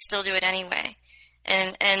 but I still do it anyway.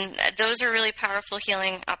 And those are really powerful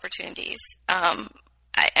healing opportunities.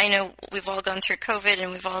 I know we've all gone through COVID,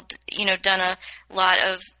 and we've all, done a lot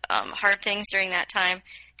of hard things during that time.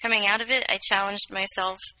 Coming out of it, I challenged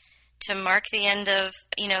myself to mark the end of,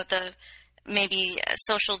 the maybe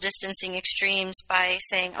social distancing extremes by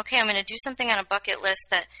saying, okay, I'm going to do something on a bucket list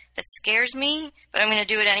that scares me, but I'm going to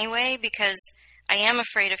do it anyway because I am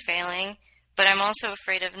afraid of failing, but I'm also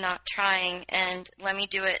afraid of not trying, and let me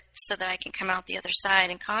do it so that I can come out the other side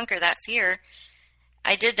and conquer that fear.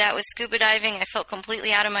 I did that with scuba diving. I felt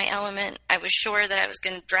completely out of my element. I was sure that I was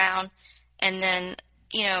going to drown, and then,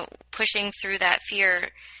 pushing through that fear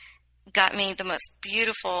got me the most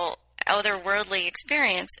beautiful otherworldly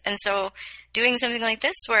experience. And so doing something like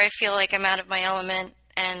this where I feel like I'm out of my element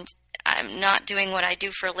and I'm not doing what I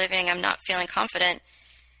do for a living, I'm not feeling confident,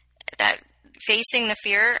 that facing the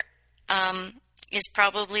fear is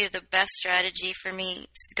probably the best strategy for me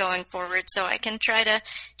going forward, so I can try to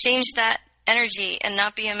change that energy and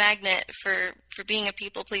not be a magnet for being a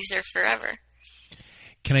people pleaser forever.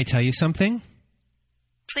 Can I tell you something?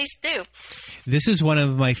 Please do. This is one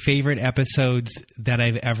of my favorite episodes that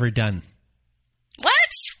I've ever done. What?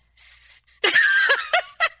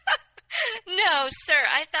 No, sir.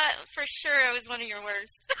 I thought for sure I was one of your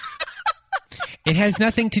worst. It has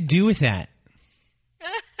nothing to do with that.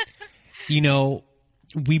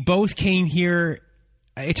 We both came here.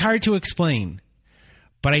 It's hard to explain,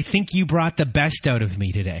 but I think you brought the best out of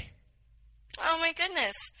me today. Oh, my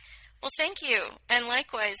goodness. Well, thank you. And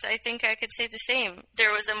likewise, I think I could say the same.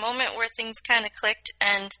 There was a moment where things kind of clicked,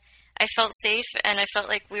 and I felt safe, and I felt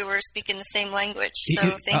like we were speaking the same language.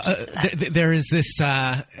 So thank you for that. There is this,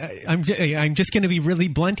 I'm just going to be really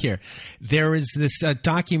blunt here. There is this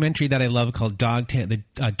documentary that I love called Dogtown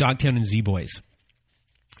and Z-Boys.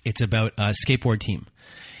 It's about a skateboard team.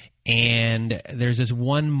 And there's this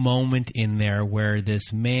one moment in there where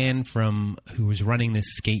this man who was running this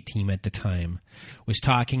skate team at the time was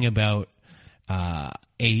talking about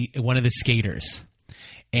one of the skaters.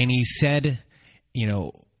 And he said,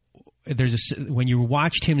 when you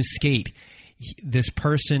watched him skate, this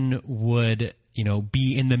person would,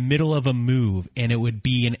 be in the middle of a move and it would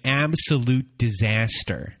be an absolute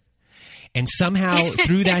disaster. And somehow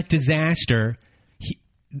through that disaster,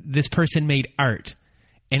 this person made art.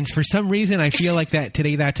 And for some reason, I feel like that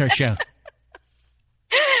today, that's our show.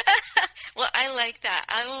 Well, I like that.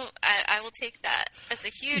 I will take that as a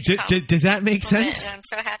huge compliment. Does that make sense? And I'm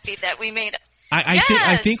so happy that we made it.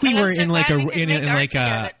 I think we were in like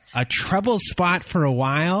a trouble spot for a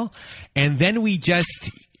while, and then we just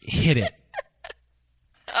hit it.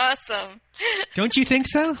 Awesome. Don't you think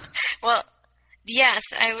so? Well, yes,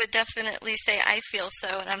 I would definitely say I feel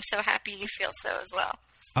so, and I'm so happy you feel so as well.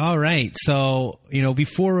 All right. So,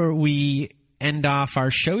 before we end off our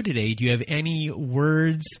show today, do you have any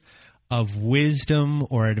words of wisdom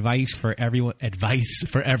or advice for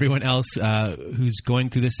everyone else who's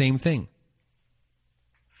going through the same thing?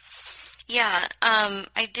 Yeah,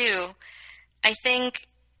 I do. I think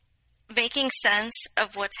making sense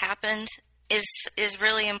of what's happened is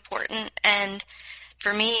really important. And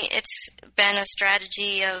for me, it's been a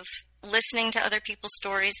strategy of listening to other people's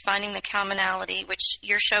stories, finding the commonality, which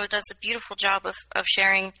your show does a beautiful job of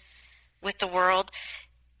sharing with the world.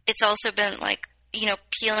 It's also been like,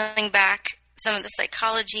 peeling back some of the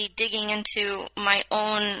psychology, digging into my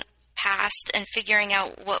own past and figuring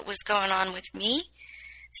out what was going on with me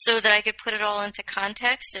so that I could put it all into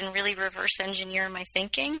context and really reverse engineer my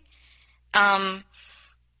thinking. And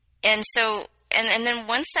then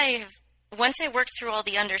once I worked through all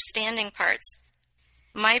the understanding parts,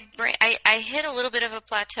 my brain, I hit a little bit of a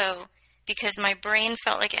plateau because my brain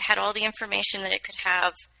felt like it had all the information that it could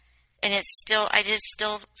have, and I just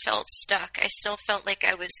still felt stuck. I still felt like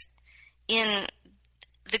I was in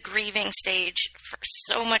the grieving stage for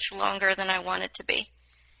so much longer than I wanted to be.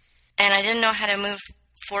 And I didn't know how to move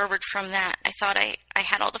forward from that. I thought I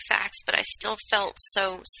had all the facts, but I still felt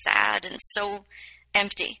so sad and so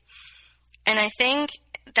empty. And I think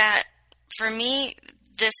that for me,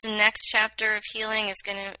 this next chapter of healing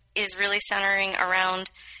is really centering around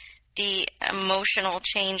the emotional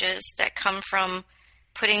changes that come from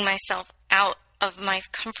putting myself out of my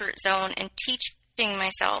comfort zone and teaching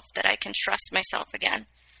myself that I can trust myself again.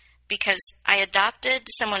 Because I adopted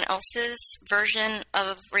someone else's version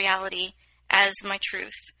of reality as my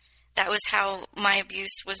truth. That was how my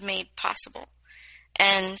abuse was made possible.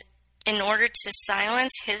 And in order to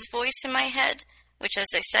silence his voice in my head, which, as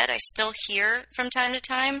I said, I still hear from time to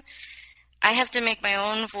time, I have to make my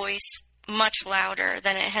own voice much louder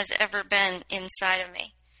than it has ever been inside of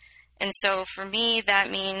me. And so for me, that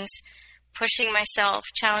means pushing myself,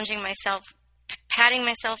 challenging myself, patting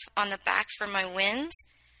myself on the back for my wins,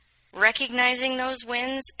 recognizing those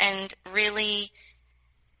wins, and really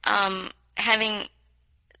having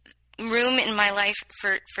room in my life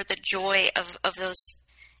for the joy of those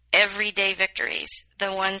everyday victories,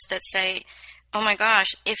 the ones that say, oh my gosh,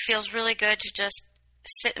 it feels really good to just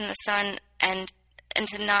sit in the sun and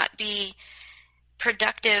to not be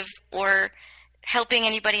productive or helping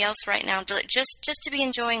anybody else right now, just to be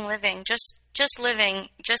enjoying living, just living,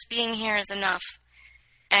 just being here is enough.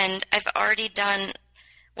 And I've already done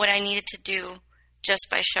what I needed to do just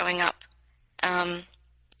by showing up.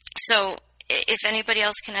 So if anybody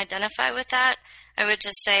else can identify with that, I would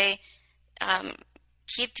just say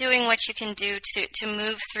keep doing what you can do to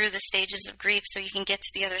move through the stages of grief so you can get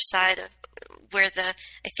to the other side of where I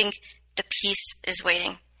think the peace is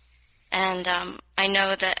waiting. And I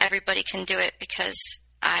know that everybody can do it because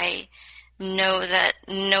I know that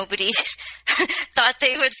nobody thought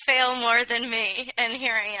they would fail more than me. And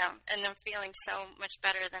here I am. And I'm feeling so much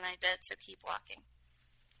better than I did. So keep walking.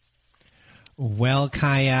 Well,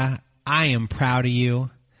 Kaya, I am proud of you.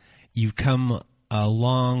 You've come a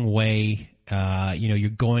long way. You're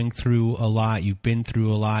going through a lot. You've been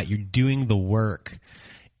through a lot. You're doing the work.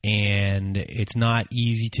 And it's not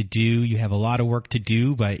easy to do. You have a lot of work to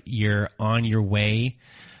do, but you're on your way.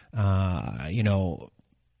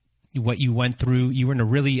 What you went through, you were in a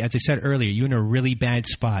really, as I said earlier, you were in a really bad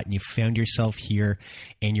spot, and you found yourself here,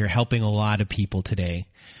 and you're helping a lot of people today.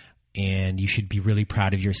 And you should be really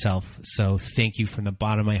proud of yourself. So thank you from the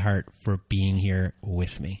bottom of my heart for being here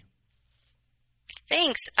with me.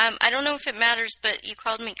 Thanks. I don't know if it matters, but you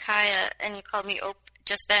called me Kaya, and you called me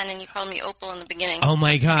just then, and you called me Opal in the beginning. Oh,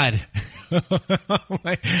 my God.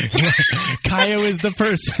 Kaya was the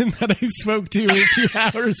person that I spoke to 2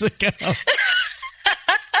 hours ago.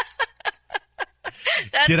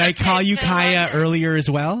 Did I call you Kaya earlier as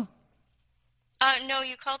well? No,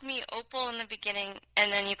 you called me Opal in the beginning,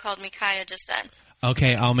 and then you called me Kaya just then.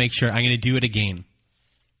 Okay, I'll make sure. I'm going to do it again.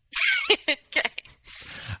 Okay.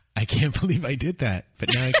 I can't believe I did that, but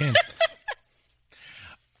now I can.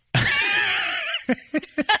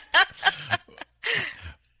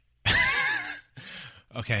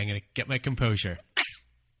 Okay, I'm going to get my composure.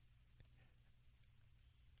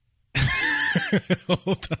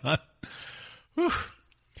 Hold on. Whew.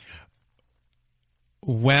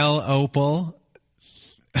 Well, Opal.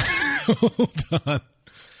 Hold on.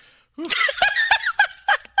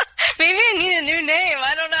 Maybe I need a new name.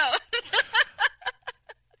 I don't know.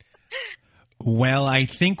 Well, I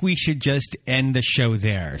think we should just end the show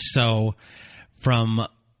there. So, from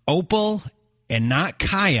Opal and not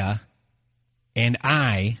Kaya and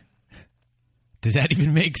I, does that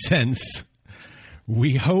even make sense?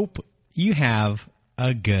 We hope you have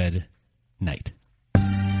a good night.